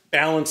requires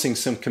balancing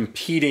some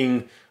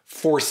competing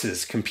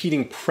forces,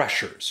 competing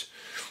pressures.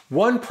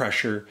 One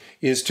pressure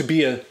is to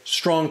be a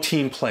strong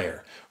team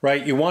player,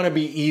 right? You want to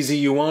be easy.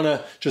 You want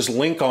to just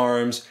link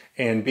arms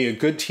and be a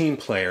good team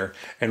player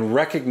and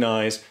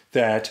recognize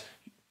that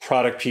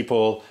product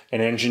people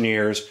and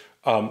engineers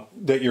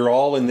that you're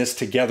all in this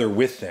together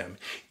with them,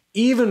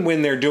 even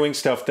when they're doing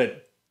stuff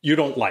that you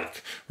don't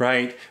like,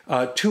 right?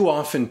 Too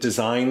often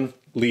design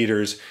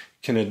leaders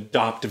can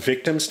adopt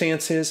victim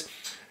stances.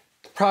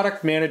 The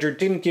product manager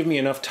didn't give me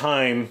enough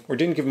time, or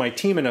didn't give my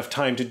team enough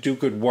time to do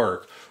good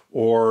work,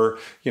 or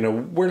we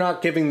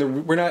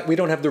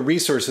don't have the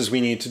resources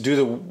we need to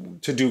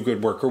do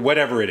good work, or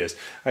whatever it is.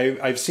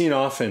 I've seen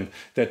often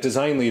that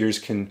design leaders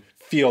can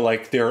feel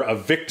like they're a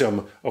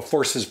victim of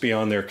forces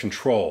beyond their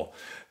control.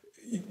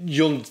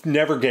 You'll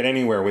never get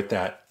anywhere with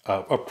that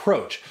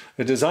approach.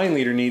 The design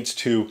leader needs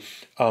to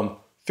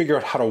figure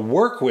out how to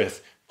work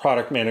with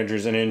product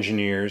managers and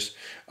engineers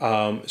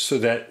so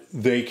that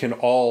they can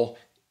all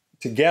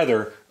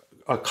together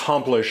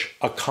accomplish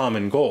a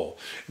common goal.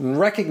 And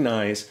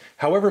recognize,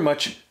 however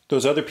much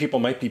those other people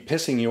might be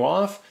pissing you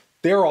off,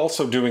 they're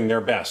also doing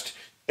their best.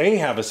 They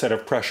have a set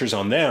of pressures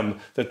on them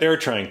that they're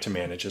trying to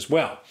manage as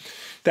well.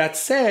 That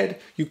said,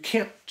 you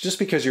can't, just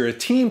because you're a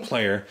team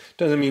player,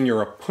 doesn't mean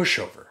you're a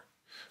pushover,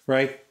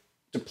 right?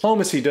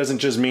 Diplomacy doesn't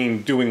just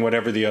mean doing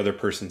whatever the other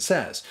person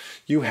says.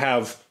 You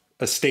have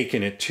a stake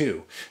in it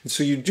too. And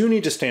so you do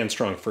need to stand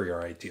strong for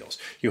your ideals.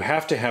 You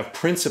have to have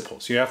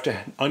principles. You have to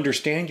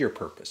understand your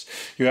purpose.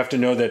 You have to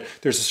know that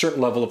there's a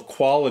certain level of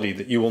quality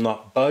that you will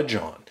not budge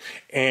on,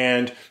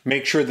 and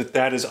make sure that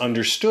that is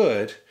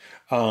understood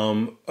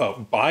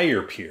by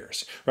your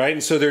peers, right?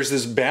 And so there's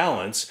this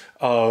balance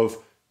of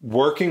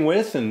working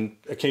with and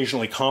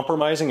occasionally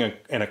compromising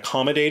and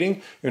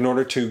accommodating in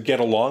order to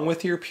get along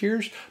with your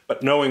peers,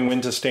 but knowing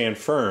when to stand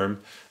firm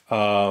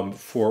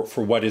for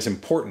what is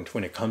important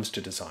when it comes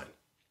to design.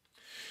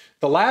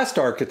 The last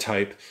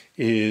archetype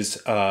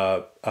is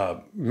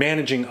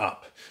managing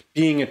up,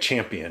 being a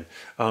champion,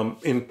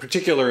 in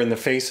particular in the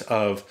face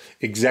of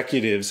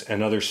executives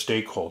and other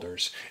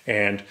stakeholders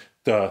and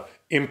the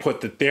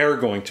input that they're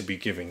going to be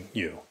giving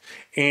you.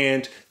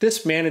 And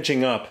this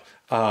managing up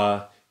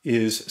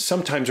is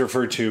sometimes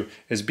referred to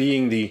as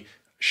being the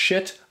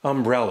shit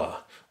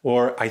umbrella,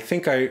 or I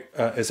think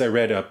as I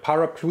read, a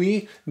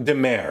parapluie de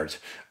merde,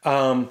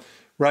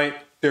 right?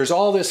 There's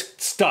all this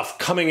stuff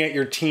coming at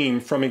your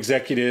team from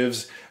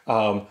executives.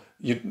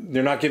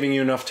 They're not giving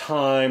you enough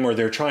time, or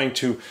they're trying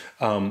to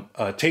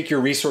take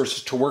your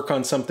resources to work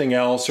on something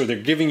else, or they're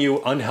giving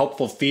you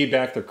unhelpful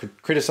feedback. They're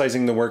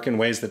criticizing the work in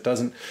ways that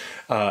doesn't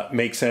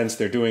make sense.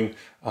 They're doing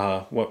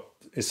what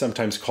is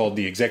sometimes called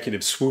the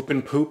executive swoop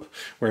and poop,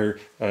 where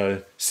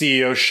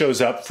CEO shows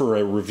up for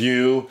a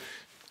review,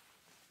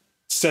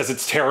 says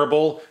it's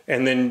terrible,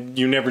 and then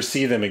you never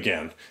see them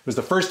again. It was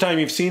the first time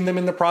you've seen them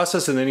in the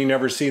process, and then you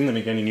never seen them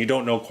again, and you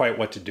don't know quite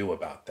what to do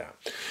about that.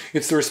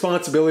 It's the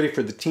responsibility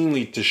for the team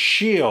lead to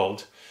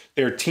shield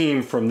their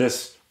team from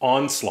this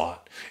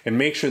onslaught and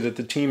make sure that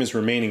the team is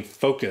remaining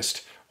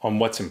focused on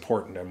what's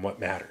important and what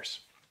matters.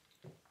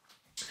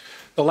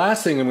 The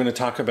last thing I'm going to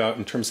talk about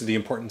in terms of the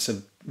importance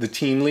of the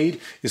team lead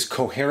is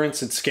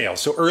coherence at scale.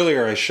 So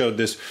earlier I showed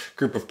this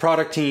group of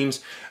product teams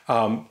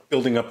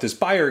building up this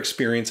buyer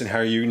experience, and how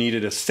you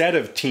needed a set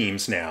of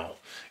teams now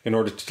in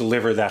order to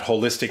deliver that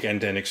holistic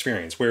end-to-end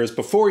experience. Whereas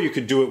before you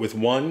could do it with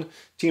one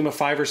team of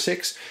 5 or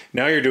 6,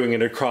 now you're doing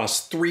it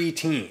across 3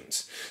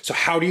 teams. So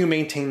how do you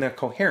maintain that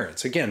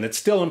coherence? Again, that's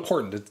still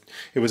important.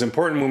 It was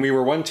important when we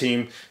were one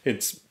team.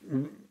 It's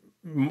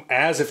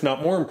as if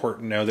not more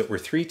important now that we're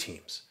 3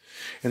 teams.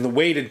 And the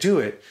way to do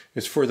it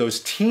is for those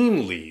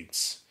team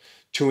leads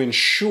to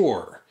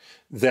ensure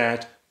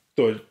that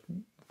the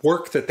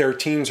work that their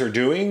teams are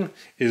doing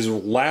is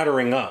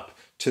laddering up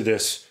to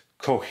this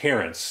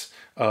coherence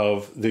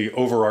of the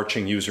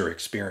overarching user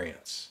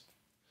experience.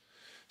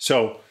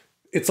 So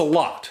it's a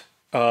lot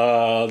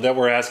that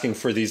we're asking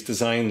for these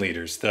design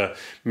leaders: the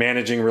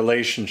managing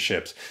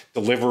relationships,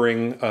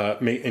 delivering,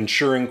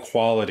 ensuring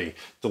quality,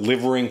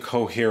 delivering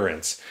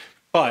coherence.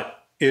 But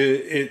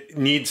it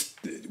needs,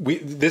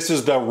 this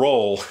is the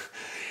role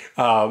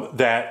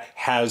that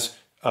has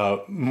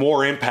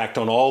more impact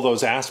on all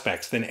those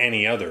aspects than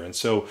any other. And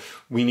so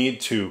we need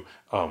to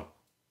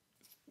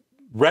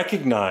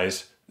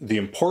recognize the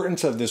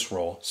importance of this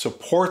role,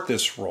 support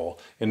this role,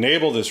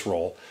 enable this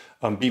role,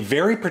 be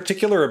very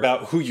particular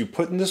about who you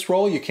put in this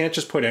role. You can't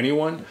just put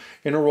anyone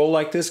in a role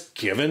like this,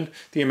 given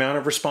the amount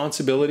of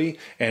responsibility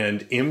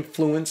and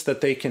influence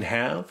that they can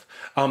have.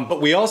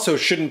 But we also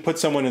shouldn't put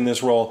someone in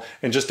this role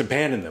and just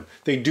abandon them.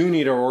 They do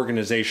need our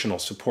organizational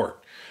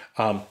support.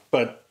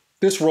 But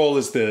this role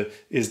is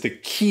the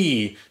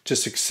key to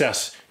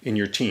success in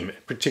your team,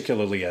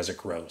 particularly as it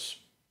grows.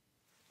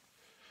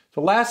 The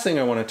last thing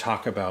I want to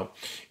talk about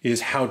is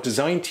how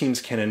design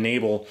teams can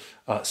enable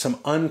some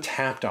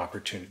untapped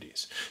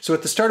opportunities. So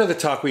at the start of the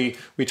talk, we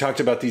talked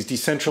about these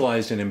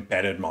decentralized and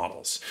embedded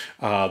models,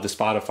 the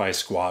Spotify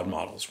squad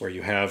models, where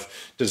you have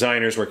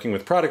designers working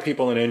with product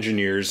people and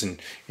engineers in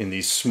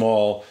these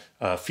small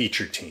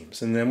feature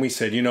teams. And then we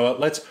said, you know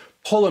what, let's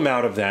pull them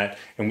out of that,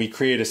 and we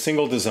create a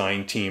single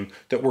design team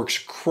that works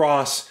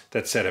across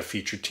that set of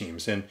feature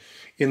teams. And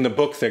in the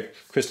book that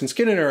Kristen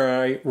Skinner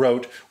and I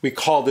wrote, we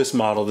call this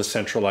model the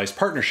centralized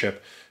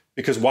partnership,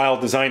 because while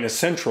design is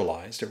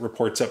centralized, it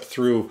reports up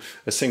through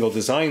a single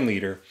design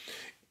leader.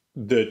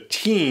 the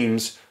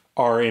teams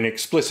are in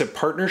explicit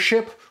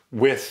partnership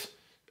with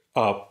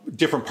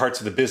different parts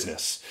of the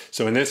business.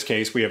 So in this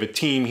case, we have a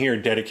team here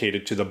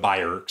dedicated to the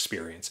buyer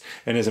experience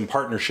and is in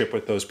partnership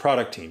with those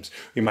product teams.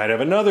 We might have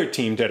another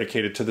team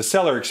dedicated to the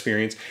seller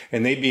experience,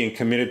 and they'd be in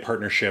committed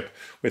partnership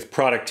with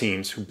product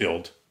teams who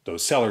build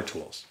those seller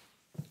tools.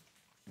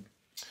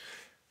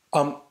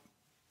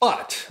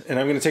 But, and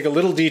I'm going to take a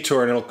little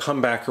detour and it'll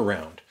come back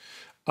around.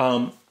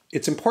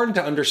 It's important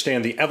to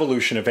understand the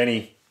evolution of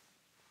any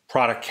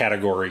product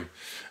category,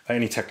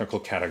 any technical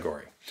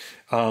category.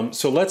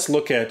 So let's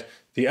look at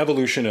the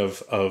evolution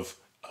of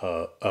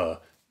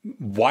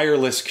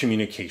wireless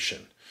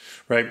communication,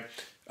 right?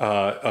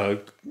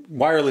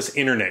 Wireless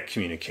internet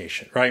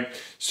communication, right?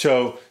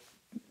 So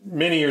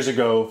many years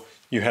ago,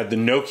 you had the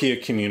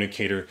Nokia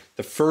communicator,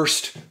 the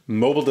first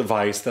mobile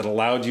device that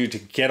allowed you to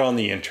get on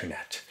the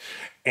internet.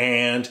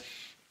 And,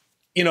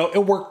 you know,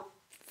 it worked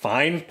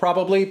fine,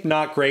 probably,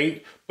 not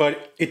great,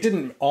 but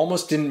it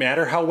almost didn't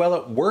matter how well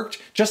it worked.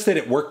 Just that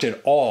it worked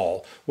at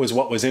all was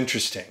what was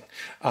interesting.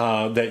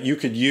 That you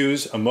could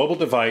use a mobile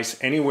device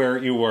anywhere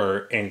you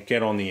were and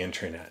get on the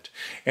internet.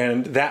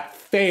 And that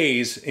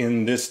phase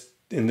in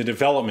the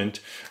development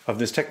of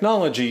this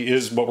technology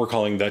is what we're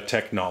calling the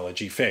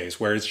technology phase,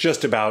 where it's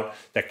just about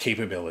that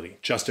capability,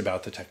 just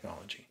about the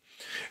technology.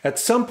 At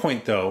some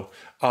point, though,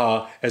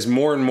 as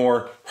more and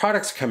more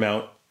products come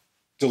out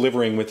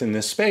delivering within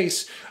this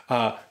space,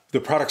 the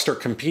products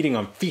start competing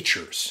on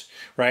features,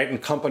 right? And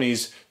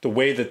companies, the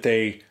way that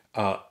they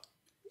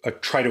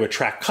try to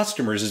attract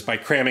customers is by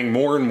cramming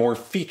more and more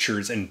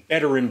features and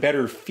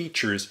better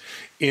features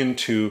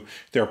into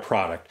their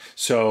product.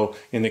 So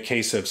in the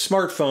case of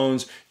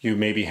smartphones, you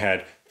maybe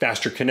had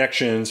faster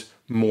connections,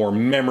 more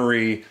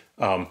memory,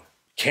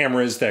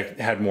 cameras that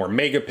had more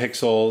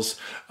megapixels,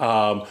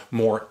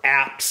 more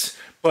apps.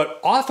 But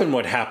often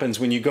what happens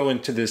when you go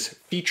into this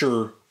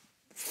feature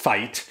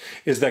fight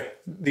is that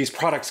these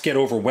products get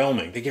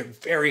overwhelming. They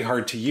get very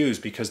hard to use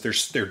because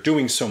they're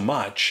doing so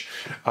much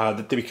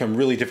that they become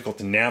really difficult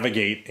to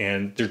navigate,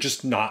 and they're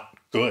just not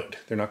good.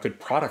 They're not good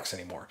products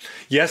anymore.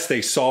 Yes,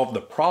 they solve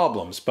the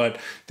problems, but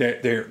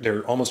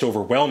they're almost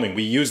overwhelming.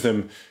 We use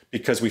them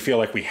because we feel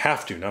like we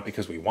have to, not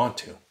because we want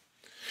to.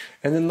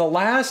 And then the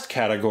last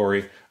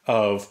category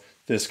of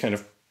this kind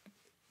of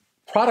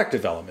product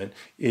development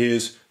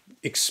is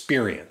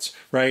experience,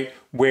 right?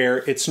 Where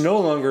it's no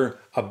longer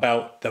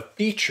about the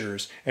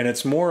features and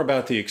it's more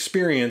about the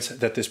experience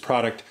that this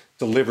product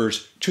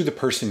delivers to the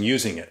person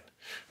using it,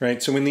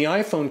 right? So when the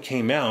iPhone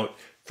came out,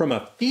 from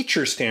a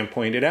feature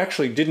standpoint, it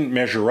actually didn't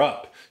measure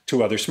up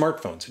to other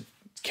smartphones. The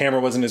camera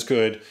wasn't as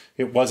good,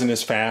 it wasn't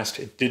as fast,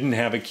 it didn't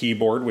have a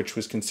keyboard, which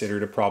was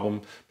considered a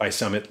problem by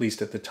some, at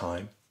least at the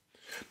time.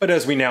 But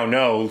as we now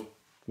know,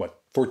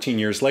 14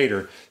 years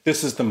later,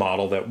 this is the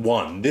model that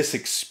won. This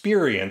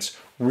experience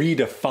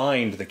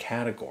redefined the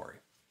category.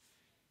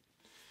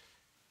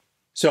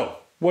 So,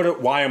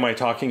 why am I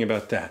talking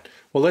about that?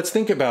 Well, let's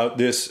think about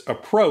this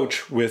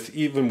approach with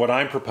even what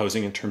I'm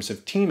proposing in terms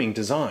of teaming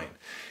design.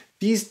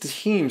 These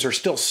teams are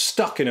still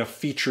stuck in a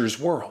features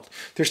world.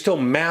 They're still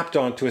mapped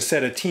onto a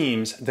set of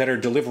teams that are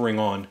delivering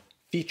on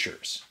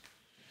features.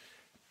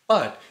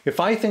 But if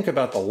I think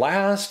about the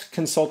last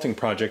consulting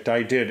project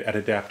I did at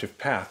Adaptive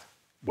Path,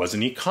 was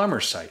an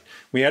e-commerce site.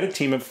 We had a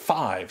team of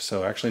 5,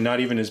 so actually not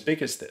even as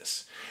big as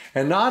this.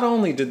 And not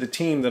only did the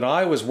team that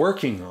I was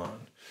working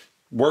on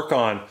work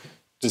on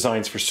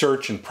designs for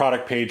search and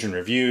product page and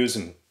reviews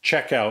and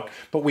checkout,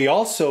 but we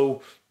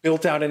also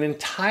built out an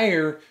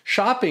entire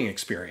shopping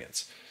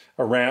experience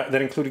around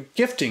that included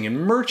gifting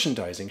and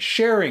merchandising,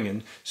 sharing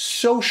and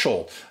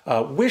social,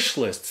 wish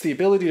lists, the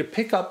ability to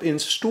pick up in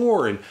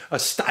store, and a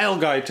style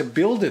guide to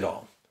build it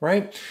all,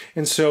 right?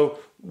 And so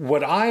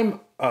what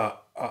I'm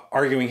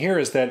arguing here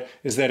is that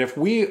if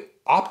we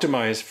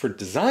optimize for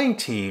design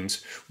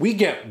teams, we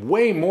get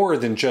way more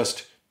than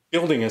just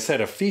building a set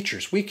of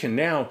features. We can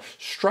now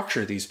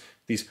structure these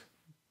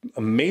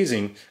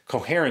amazing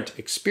coherent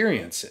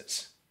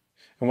experiences.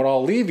 And what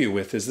I'll leave you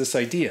with is this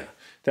idea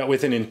that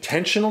with an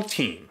intentional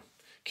team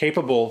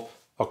capable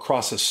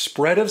across a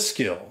spread of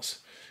skills,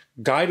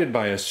 guided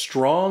by a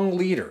strong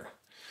leader,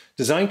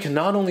 design can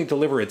not only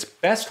deliver its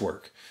best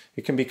work,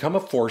 it can become a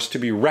force to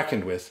be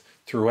reckoned with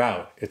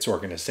throughout its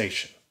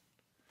organization.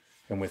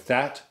 And with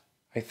that,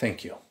 I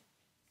thank you.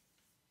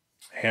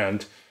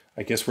 And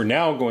I guess we're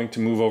now going to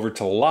move over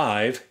to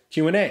live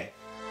Q&A.